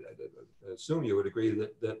Roxane, I assume you would agree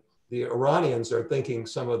that the Iranians are thinking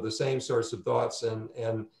some of the same sorts of thoughts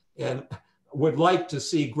and would like to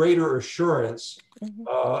see greater assurance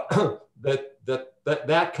that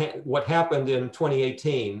what happened in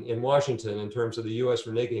 2018 in Washington in terms of the U.S.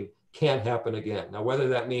 reneging can't happen again. Now, whether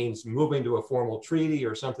that means moving to a formal treaty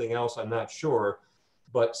or something else, I'm not sure.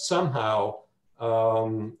 But somehow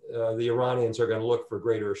the Iranians are going to look for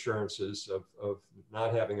greater assurances of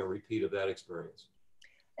not having a repeat of that experience.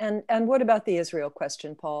 And what about the Israel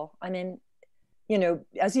question, Paul? I mean, you know,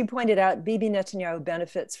 as you pointed out, Bibi Netanyahu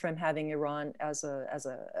benefits from having Iran as a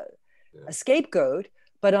scapegoat.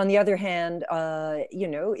 But on the other hand, you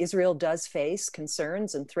know, Israel does face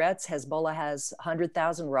concerns and threats. Hezbollah has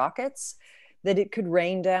 100,000 rockets that it could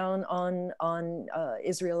rain down on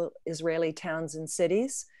Israeli towns and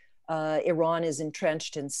cities. Iran is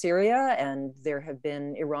entrenched in Syria, and there have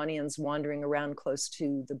been Iranians wandering around close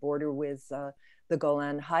to the border with the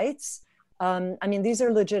Golan Heights. I mean, these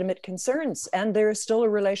are legitimate concerns, and there is still a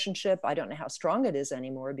relationship, I don't know how strong it is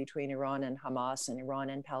anymore, between Iran and Hamas and Iran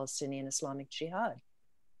and Palestinian Islamic Jihad.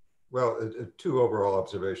 Well, two overall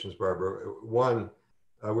observations, Barbara. One,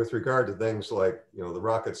 with regard to things like, you know, the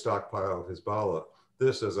rocket stockpile of Hezbollah,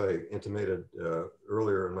 this, as I intimated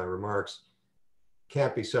earlier in my remarks,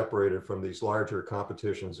 can't be separated from these larger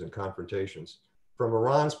competitions and confrontations. From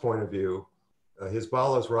Iran's point of view,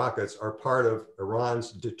 Hezbollah's rockets are part of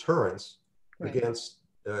Iran's deterrence against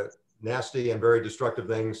nasty and very destructive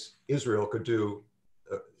things Israel could do,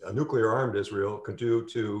 a nuclear armed Israel could do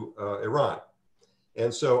to Iran.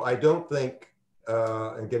 And so I don't think,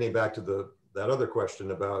 and getting back to that other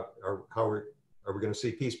question about how are we going to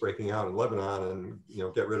see peace breaking out in Lebanon and, you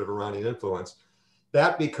know, get rid of Iranian influence,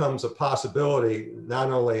 that becomes a possibility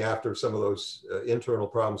not only after some of those internal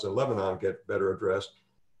problems in Lebanon get better addressed,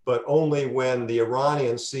 but only when the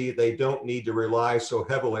Iranians see they don't need to rely so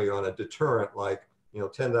heavily on a deterrent like, you know,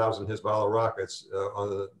 10,000 Hezbollah rockets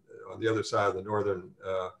on the other side of the northern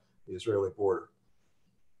Israeli border.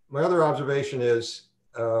 My other observation is,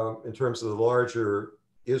 in terms of the larger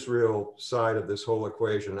Israel side of this whole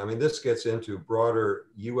equation, I mean, this gets into broader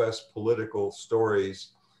US political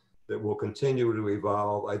stories that will continue to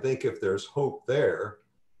evolve. I think if there's hope there,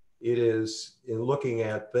 it is in looking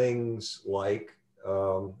at things like,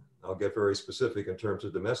 I'll get very specific in terms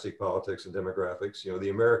of domestic politics and demographics, you know, the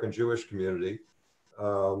American Jewish community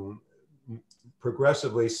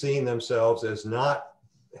progressively seeing themselves as not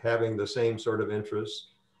having the same sort of interests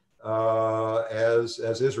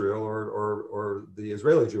as Israel or the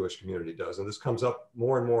Israeli Jewish community does. And this comes up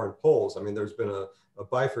more and more in polls. I mean, there's been a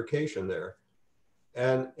bifurcation there.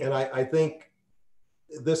 And I think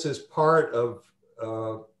this is part of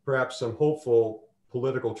perhaps some hopeful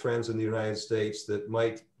political trends in the United States that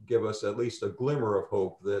might give us at least a glimmer of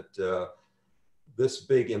hope that this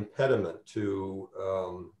big impediment to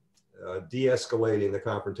de-escalating the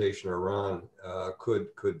confrontation in Iran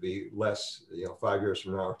could be less, you know, 5 years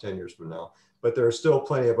from now or 10 years from now. But there are still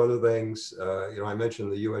plenty of other things. You know, I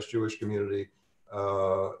mentioned the U.S. Jewish community.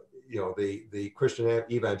 You know, the Christian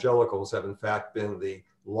evangelicals have in fact been the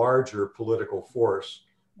larger political force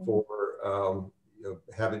for you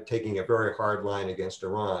know, taking a very hard line against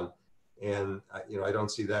Iran. And, you know, I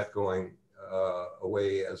don't see that going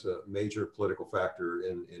away as a major political factor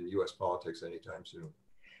in U.S. politics anytime soon.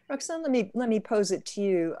 Roxane, let me pose it to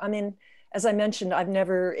you. I mean, as I mentioned, I've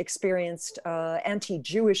never experienced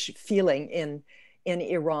anti-Jewish feeling in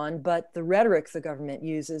Iran, but the rhetoric the government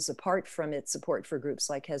uses, apart from its support for groups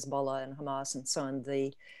like Hezbollah and Hamas and so on,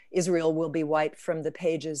 the Israel will be wiped from the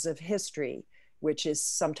pages of history, which is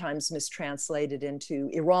sometimes mistranslated into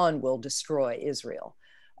Iran will destroy Israel.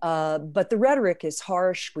 But the rhetoric is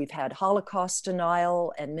harsh. We've had Holocaust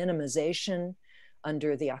denial and minimization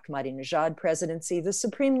under the Ahmadinejad presidency. The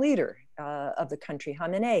supreme leader of the country,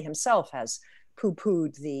 Khamenei himself, has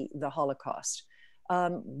poo-pooed the Holocaust.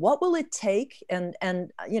 What will it take? And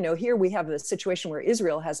you know, here we have a situation where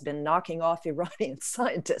Israel has been knocking off Iranian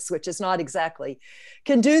scientists, which is not exactly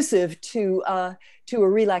conducive to a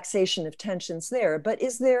relaxation of tensions there. But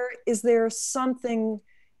is there something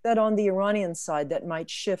that on the Iranian side that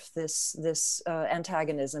might shift this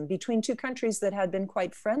antagonism between two countries that had been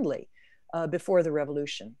quite friendly before the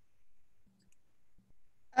revolution?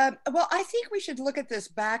 Well, I think we should look at this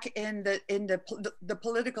back in the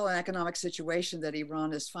political and economic situation that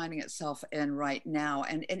Iran is finding itself in right now.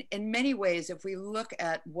 And in many ways, if we look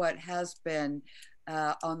at what has been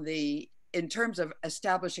in terms of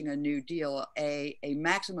establishing a new deal, a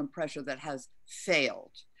maximum pressure that has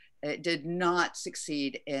failed. It did not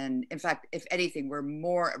succeed in fact, if anything, we're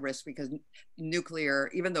more at risk because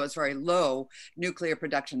nuclear, even though it's very low, nuclear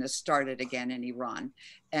production has started again in Iran,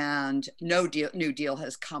 and no new deal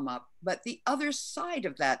has come up. But the other side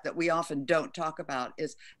of that we often don't talk about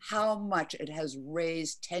is how much it has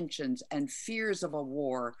raised tensions and fears of a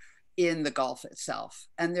war in the Gulf itself.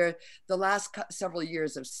 And the last several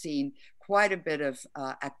years have seen quite a bit of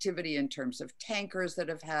activity in terms of tankers that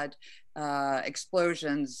have had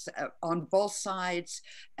explosions on both sides,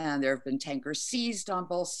 and there have been tankers seized on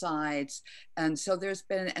both sides. And so there's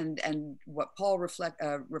been, and what Paul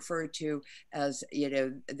referred to as,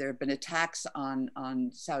 there have been attacks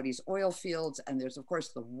on Saudi's oil fields, and there's of course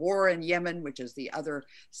the war in Yemen, which is the other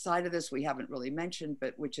side of this we haven't really mentioned,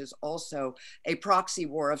 but which is also a proxy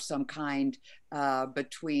war of some kind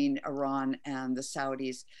between Iran and the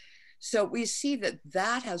Saudis. So we see that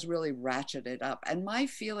that has really ratcheted up. And my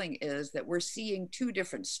feeling is that we're seeing two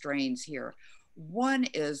different strains here. One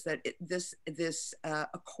is that this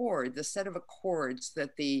accord, the set of accords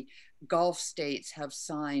that the Gulf states have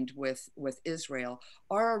signed with Israel,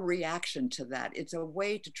 are a reaction to that. It's a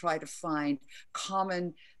way to try to find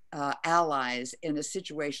common allies in a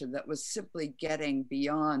situation that was simply getting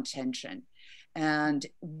beyond tension. And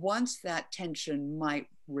once that tension might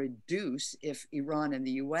reduce, if Iran and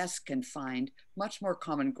the US can find much more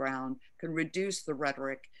common ground, can reduce the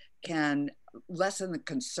rhetoric, can lessen the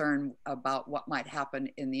concern about what might happen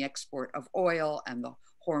in the export of oil and the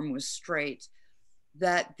Hormuz Strait,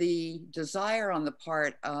 that the desire on the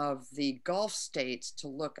part of the Gulf states to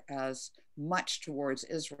look as much towards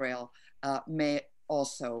Israel may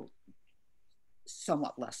also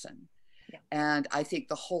somewhat lessen. Yeah. And I think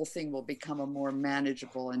the whole thing will become a more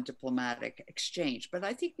manageable and diplomatic exchange. But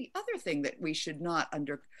I think the other thing that we should not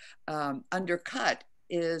undercut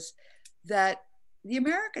is that the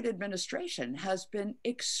American administration has been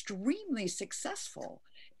extremely successful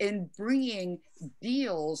in bringing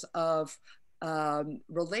deals of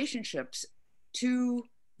relationships to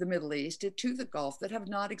the Middle East, to the Gulf, that have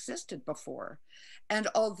not existed before. And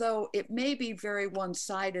although it may be very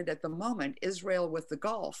one-sided at the moment, Israel with the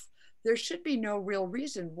Gulf, there should be no real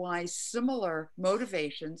reason why similar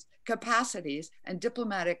motivations, capacities, and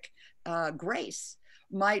diplomatic grace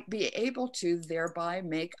might be able to thereby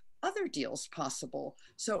make other deals possible.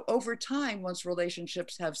 So over time, once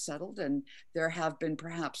relationships have settled and there have been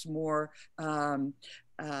perhaps more a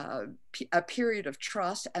period of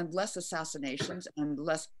trust and less assassinations and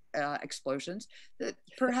less explosions, that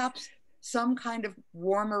perhaps some kind of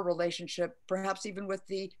warmer relationship, perhaps even with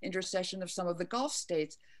the intercession of some of the Gulf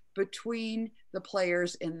states, between the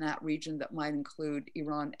players in that region that might include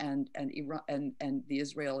Iran and the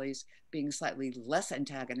Israelis being slightly less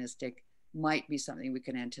antagonistic, might be something we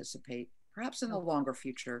can anticipate, perhaps in the longer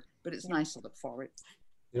future, but it's nice to look forward.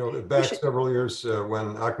 You know, back several years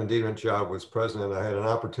when Ahmadinejad was president, I had an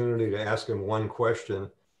opportunity to ask him one question.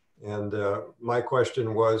 And my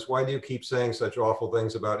question was, why do you keep saying such awful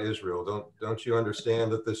things about Israel? Don't you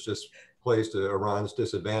understand that this just plays to Iran's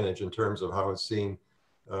disadvantage in terms of how it's seen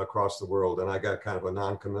across the world? And I got kind of a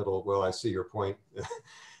non-committal, well, I see your point.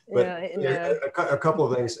 But a couple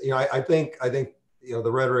of things, I think, the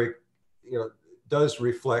rhetoric, does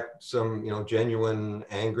reflect some, genuine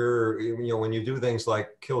anger. When you do things like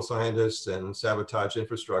kill scientists and sabotage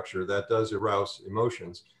infrastructure, that does arouse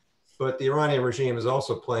emotions. But the Iranian regime is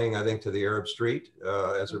also playing, I think, to the Arab Street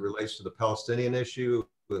as it relates to the Palestinian issue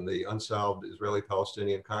and the unsolved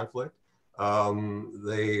Israeli-Palestinian conflict.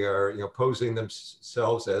 They are, posing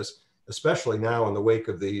themselves as, especially now in the wake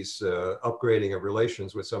of these upgrading of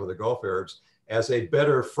relations with some of the Gulf Arabs, as a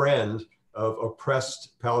better friend of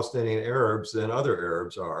oppressed Palestinian Arabs than other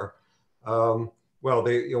Arabs are. Well,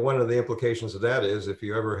 one of the implications of that is if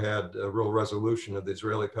you ever had a real resolution of the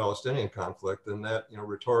Israeli-Palestinian conflict, then that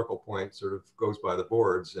rhetorical point sort of goes by the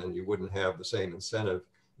boards, and you wouldn't have the same incentive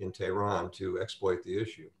in Tehran to exploit the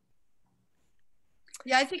issue.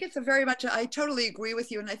 Yeah, I think it's I totally agree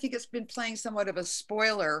with you, and I think it's been playing somewhat of a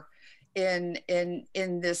spoiler in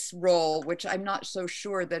this role, which I'm not so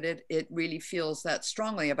sure that it really feels that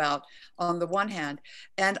strongly about on the one hand.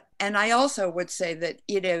 And I also would say that,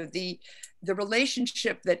 the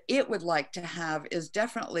relationship that it would like to have is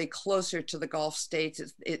definitely closer to the Gulf states.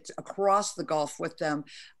 It's across the Gulf with them.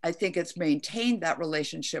 I think it's maintained that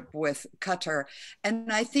relationship with Qatar.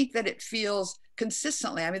 And I think that it feels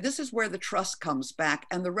consistently, this is where the trust comes back.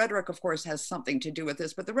 And the rhetoric, of course, has something to do with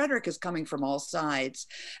this, but the rhetoric is coming from all sides.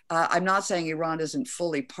 I'm not saying Iran isn't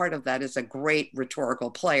fully part of that. It's a great rhetorical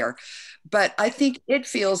player. But I think it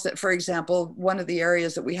feels that, for example, one of the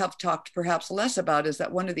areas that we have talked perhaps less about is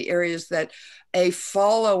that one of the areas that a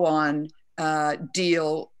follow-on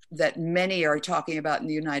deal that many are talking about in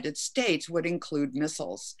the United States would include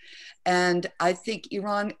missiles. And I think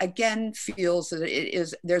Iran again feels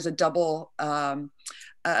that there's a double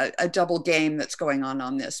game that's going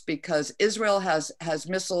on this, because Israel has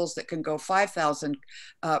missiles that can go 5,000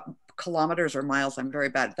 kilometers or miles, I'm very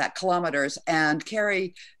bad at that, kilometers, and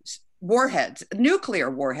carry warheads, nuclear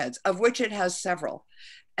warheads, of which it has several.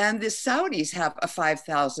 And the Saudis have a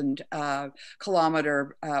 5,000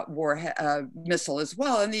 kilometer missile as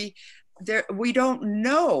well. And we don't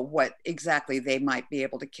know what exactly they might be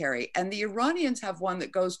able to carry. And the Iranians have one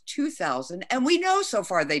that goes 2,000, and we know so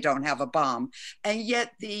far they don't have a bomb. And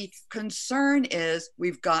yet the concern is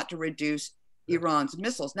we've got to reduce Iran's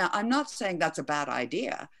missiles. Now, I'm not saying that's a bad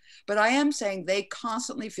idea, but I am saying they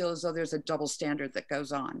constantly feel as though there's a double standard that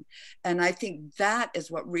goes on. And I think that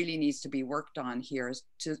is what really needs to be worked on here, is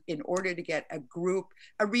in order to get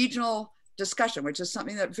a regional discussion, which is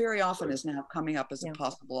something that very often is now coming up as a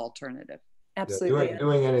possible alternative. Absolutely. Yeah,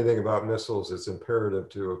 doing anything about missiles, it's imperative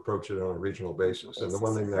to approach it on a regional basis. And the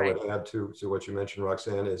one thing that I would add to what you mentioned,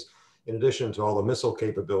 Roxane, is in addition to all the missile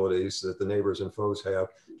capabilities that the neighbors and foes have,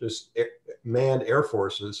 just manned air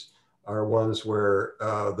forces are ones where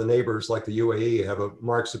the neighbors like the UAE have a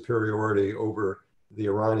marked superiority over the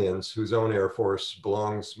Iranians, whose own air force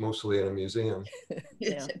belongs mostly in a museum.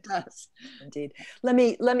 Yes, it does. Indeed. Let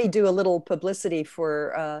me do a little publicity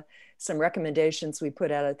for some recommendations we put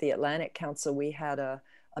out at the Atlantic Council. We had a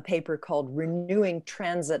paper called Renewing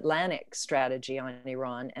Transatlantic Strategy on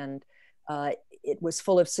Iran, and it was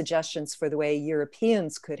full of suggestions for the way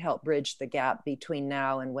Europeans could help bridge the gap between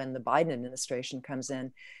now and when the Biden administration comes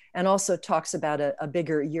in, and also talks about a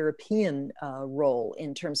bigger European role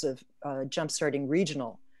in terms of jumpstarting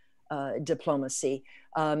regional diplomacy.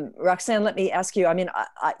 Roxane, let me ask you, I mean,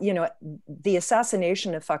 the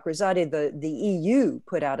assassination of Fakhrizadeh, the EU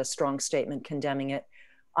put out a strong statement condemning it.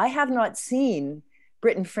 I have not seen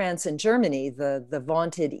Britain, France, and Germany, the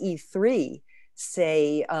vaunted E3,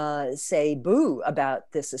 say boo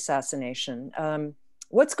about this assassination.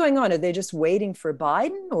 What's going on? Are they just waiting for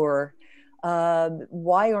Biden, or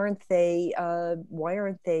why aren't they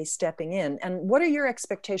stepping in? And what are your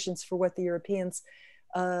expectations for what the Europeans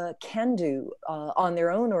can do on their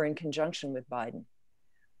own or in conjunction with Biden?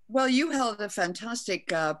 Well, you held a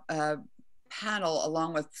fantastic panel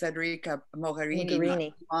along with Federica Mogherini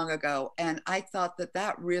not long ago, and I thought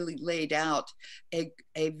that really laid out a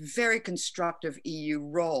very constructive EU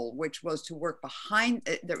role, which was to work behind,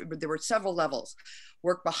 there were several levels,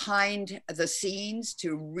 work behind the scenes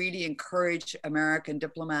to really encourage American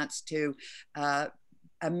diplomats to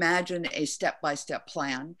imagine a step-by-step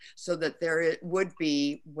plan so that there would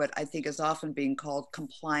be what I think is often being called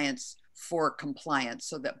compliance for compliance,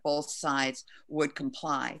 so that both sides would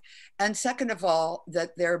comply. And second of all,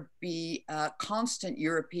 that there be constant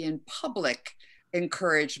European public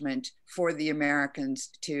encouragement for the Americans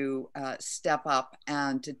to step up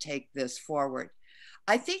and to take this forward.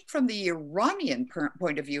 I think from the Iranian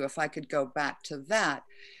point of view, if I could go back to that,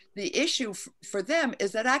 the issue for them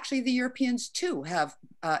is that actually the Europeans too have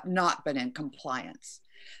not been in compliance.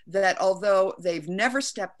 That although they've never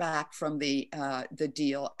stepped back from the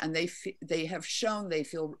deal, and they have shown they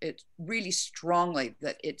feel it really strongly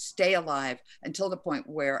that it stay alive until the point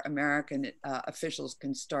where American officials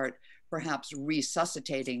can start perhaps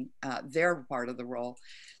resuscitating their part of the role.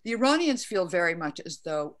 The Iranians feel very much as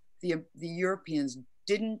though the Europeans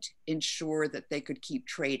didn't ensure that they could keep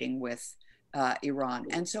trading with Iran.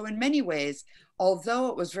 And so in many ways, although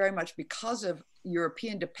it was very much because of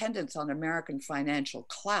European dependence on American financial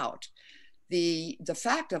clout, the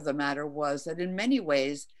fact of the matter was that in many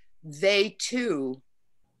ways, they too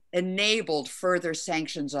enabled further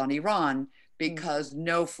sanctions on Iran because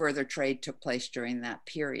no further trade took place during that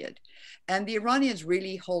period. And the Iranians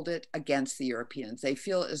really hold it against the Europeans. They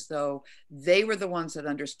feel as though they were the ones that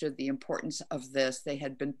understood the importance of this. They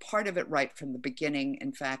had been part of it right from the beginning.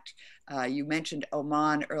 In fact, you mentioned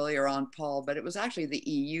Oman earlier on, Paul, but it was actually the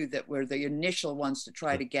EU that were the initial ones to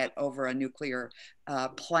try to get over a nuclear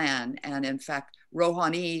plan. And in fact,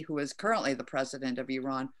 Rouhani, who is currently the president of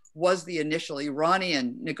Iran, was the initial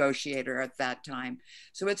Iranian negotiator at that time.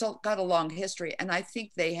 So it's got a long history. And I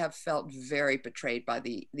think they have felt very betrayed by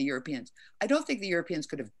the Europeans. I don't think the Europeans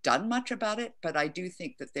could have done much about it, but I do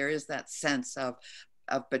think that there is that sense of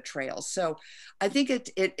betrayal. So I think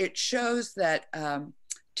it shows that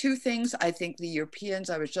two things. I think the Europeans,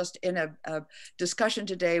 I was just in a discussion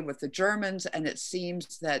today with the Germans, and it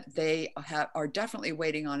seems that they are definitely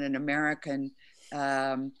waiting on an American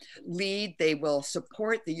lead. They will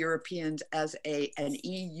support the Europeans as an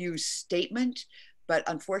EU statement, but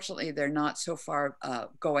unfortunately they're not so far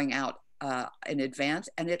going out in advance,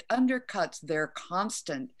 and it undercuts their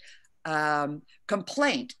constant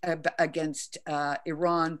complaint against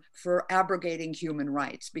Iran for abrogating human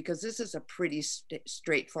rights, because this is a pretty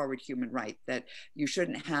straightforward human right, that you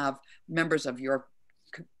shouldn't have members of your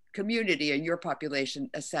community and your population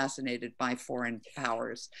assassinated by foreign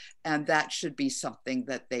powers. And that should be something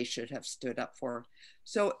that they should have stood up for.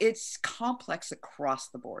 So it's complex across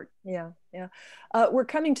the board. Yeah, yeah. We're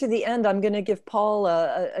coming to the end. I'm going to give Paul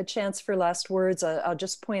a chance for last words. I'll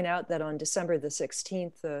just point out that on December the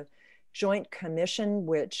 16th, the Joint Commission,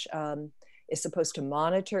 which is supposed to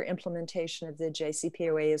monitor implementation of the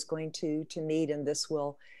JCPOA, is going to meet, and this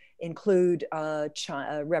will include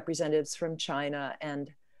representatives from China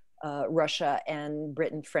and Russia and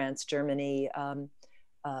Britain, France, Germany,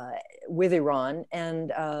 with Iran,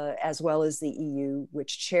 and as well as the EU,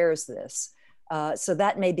 which chairs this. So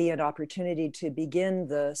that may be an opportunity to begin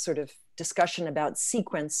the sort of discussion about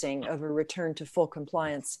sequencing of a return to full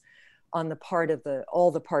compliance on the part of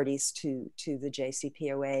all the parties to the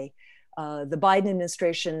JCPOA. The Biden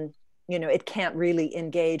administration, you know, it can't really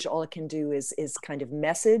engage. All it can do is kind of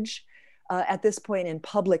message at this point in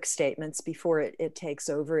public statements before it takes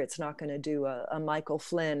over. It's not going to do a Michael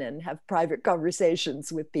Flynn and have private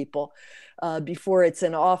conversations with people before it's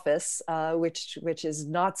in office, which is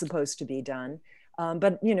not supposed to be done.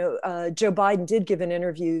 But, you know, Joe Biden did give an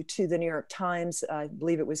interview to the New York Times, I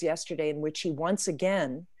believe it was yesterday, in which he once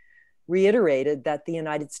again reiterated that the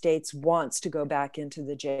United States wants to go back into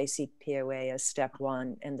the JCPOA as step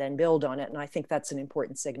one and then build on it. And I think that's an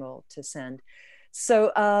important signal to send.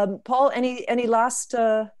 So, Paul, any last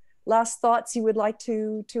thoughts you would like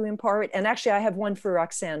to impart? And actually, I have one for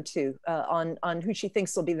Roxane too, on who she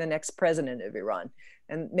thinks will be the next president of Iran,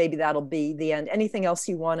 and maybe that'll be the end. Anything else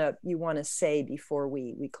you wanna say before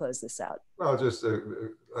we close this out? Well, just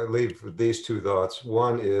I leave with these two thoughts.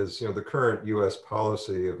 One is, you know, the current U.S.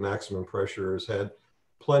 policy of maximum pressure has had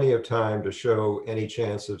plenty of time to show any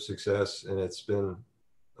chance of success, and it's been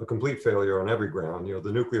a complete failure on every ground. You know,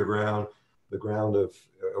 the nuclear ground, the ground of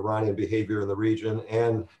Iranian behavior in the region,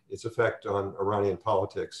 and its effect on Iranian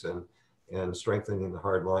politics and strengthening the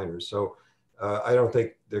hardliners. So I don't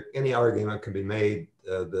think any argument can be made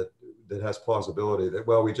that has plausibility that,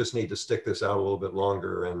 well, we just need to stick this out a little bit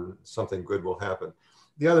longer and something good will happen.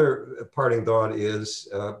 The other parting thought is,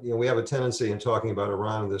 you know, we have a tendency in talking about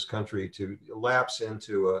Iran in this country to lapse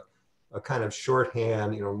into a kind of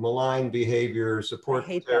shorthand, you know, malign behavior, support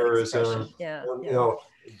terrorism, you know,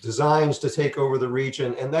 designs to take over the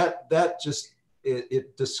region, and that just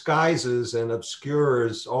it disguises and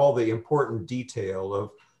obscures all the important detail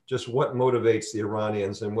of just what motivates the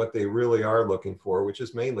Iranians and what they really are looking for, which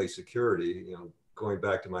is mainly security. You know, going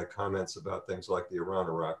back to my comments about things like the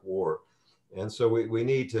Iran-Iraq War, and so we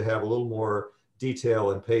need to have a little more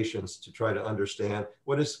detail and patience to try to understand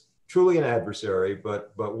what is truly an adversary,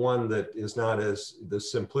 but one that is not as the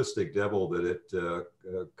simplistic devil that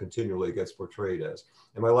it continually gets portrayed as.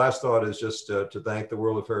 And my last thought is just to thank the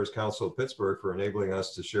World Affairs Council of Pittsburgh for enabling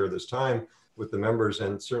us to share this time with the members,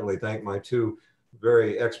 and certainly thank my two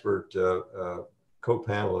very expert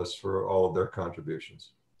co-panelists for all of their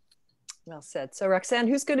contributions. Well said. So Roxane,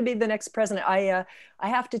 who's going to be the next president? I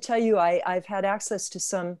have to tell you, I've had access to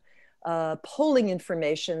some polling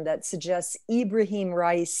information that suggests Ibrahim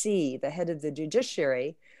Raisi, the head of the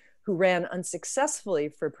judiciary, who ran unsuccessfully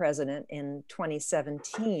for president in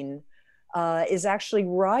 2017, is actually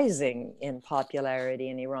rising in popularity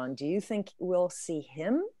in Iran. Do you think we'll see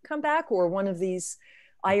him come back, or one of these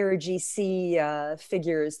IRGC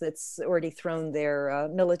figures that's already thrown their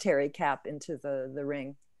military cap into the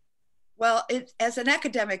ring? Well, as an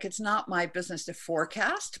academic, it's not my business to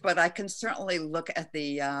forecast, but I can certainly look at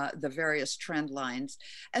the various trend lines.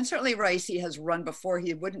 And certainly Raisi has run before.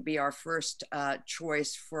 He wouldn't be our first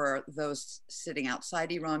choice for those sitting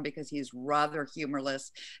outside Iran, because he's rather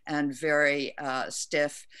humorless and very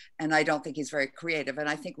stiff. And I don't think he's very creative. And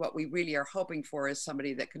I think what we really are hoping for is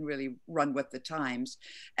somebody that can really run with the times.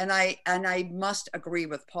 And I must agree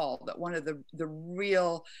with Paul that one of the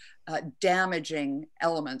real damaging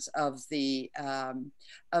elements of the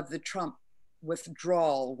Trump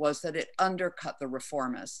withdrawal was that it undercut the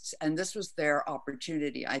reformists, and this was their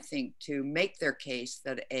opportunity, I think, to make their case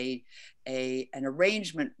that an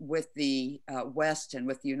arrangement with the West and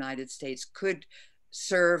with the United States could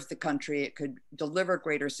serve the country. It could deliver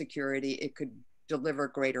greater security. It could deliver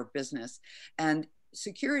greater business. And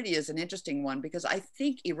security is an interesting one, because I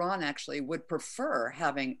think Iran actually would prefer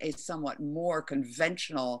having a somewhat more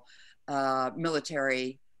conventional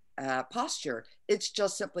military posture. It's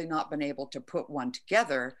just simply not been able to put one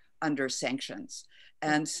together under sanctions.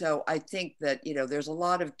 And so I think that, you know, there's a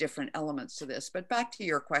lot of different elements to this. But back to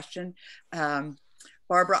your question,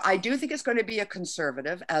 Barbara, I do think it's going to be a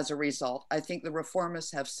conservative as a result. I think the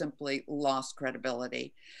reformists have simply lost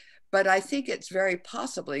credibility. But I think it's very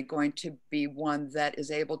possibly going to be one that is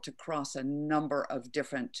able to cross a number of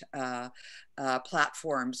different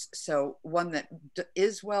platforms. So one that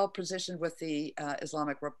is well positioned with the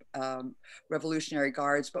Islamic Revolutionary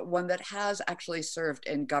Guards, but one that has actually served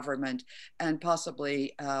in government, and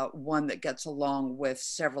possibly one that gets along with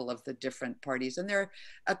several of the different parties. And there are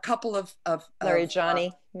a couple of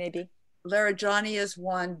Larijani, maybe. Larijani is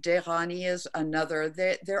one, Dehrani is another.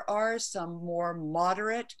 There are some more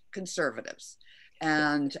moderate conservatives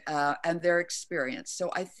and their experience.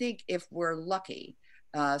 So I think if we're lucky,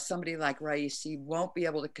 somebody like Raisi won't be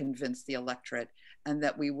able to convince the electorate, and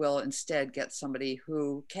that we will instead get somebody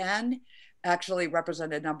who can actually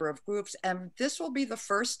represent a number of groups. And this will be the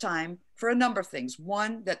first time for a number of things.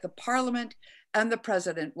 One, that the parliament and the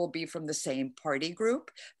president will be from the same party group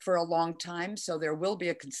for a long time, so there will be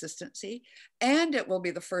a consistency. And it will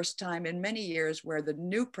be the first time in many years where the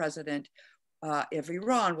new president of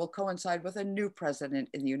Iran will coincide with a new president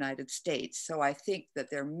in the United States. So I think that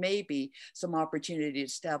there may be some opportunity to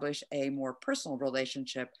establish a more personal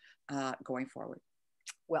relationship going forward.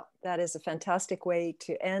 Well, that is a fantastic way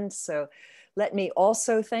to end. So let me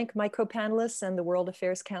also thank my co-panelists and the World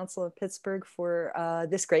Affairs Council of Pittsburgh for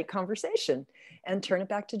this great conversation, and turn it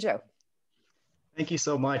back to Joe. Thank you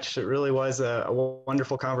so much. It really was a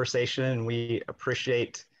wonderful conversation, and we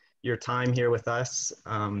appreciate your time here with us.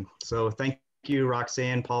 So thank you,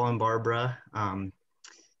 Roxane, Paul, and Barbara.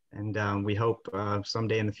 And we hope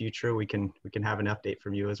someday in the future we can have an update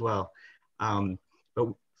from you as well. But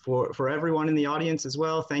for everyone in the audience as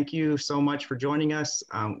well, thank you so much for joining us.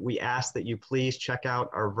 We ask that you please check out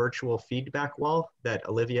our virtual feedback wall that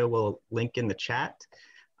Olivia will link in the chat.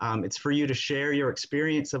 It's for you to share your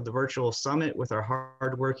experience of the virtual summit with our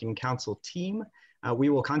hardworking council team. We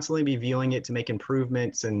will constantly be viewing it to make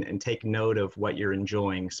improvements and take note of what you're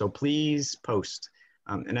enjoying. So please post.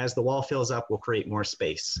 And as the wall fills up, we'll create more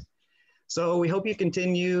space. So we hope you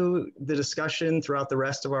continue the discussion throughout the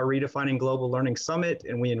rest of our Redefining Global Learning Summit,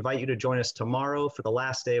 and we invite you to join us tomorrow for the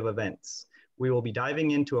last day of events. We will be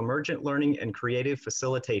diving into emergent learning and creative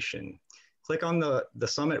facilitation. Click on the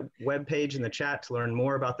Summit webpage in the chat to learn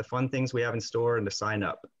more about the fun things we have in store and to sign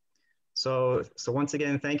up. So once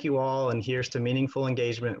again, thank you all, and here's to meaningful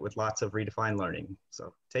engagement with lots of redefined learning.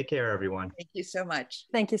 So take care, everyone. Thank you so much.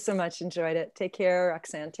 Thank you so much. Enjoyed it. Take care,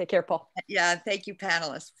 Roxane. Take care, Paul. Yeah, thank you,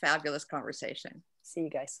 panelists. Fabulous conversation. See you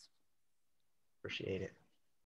guys. Appreciate it.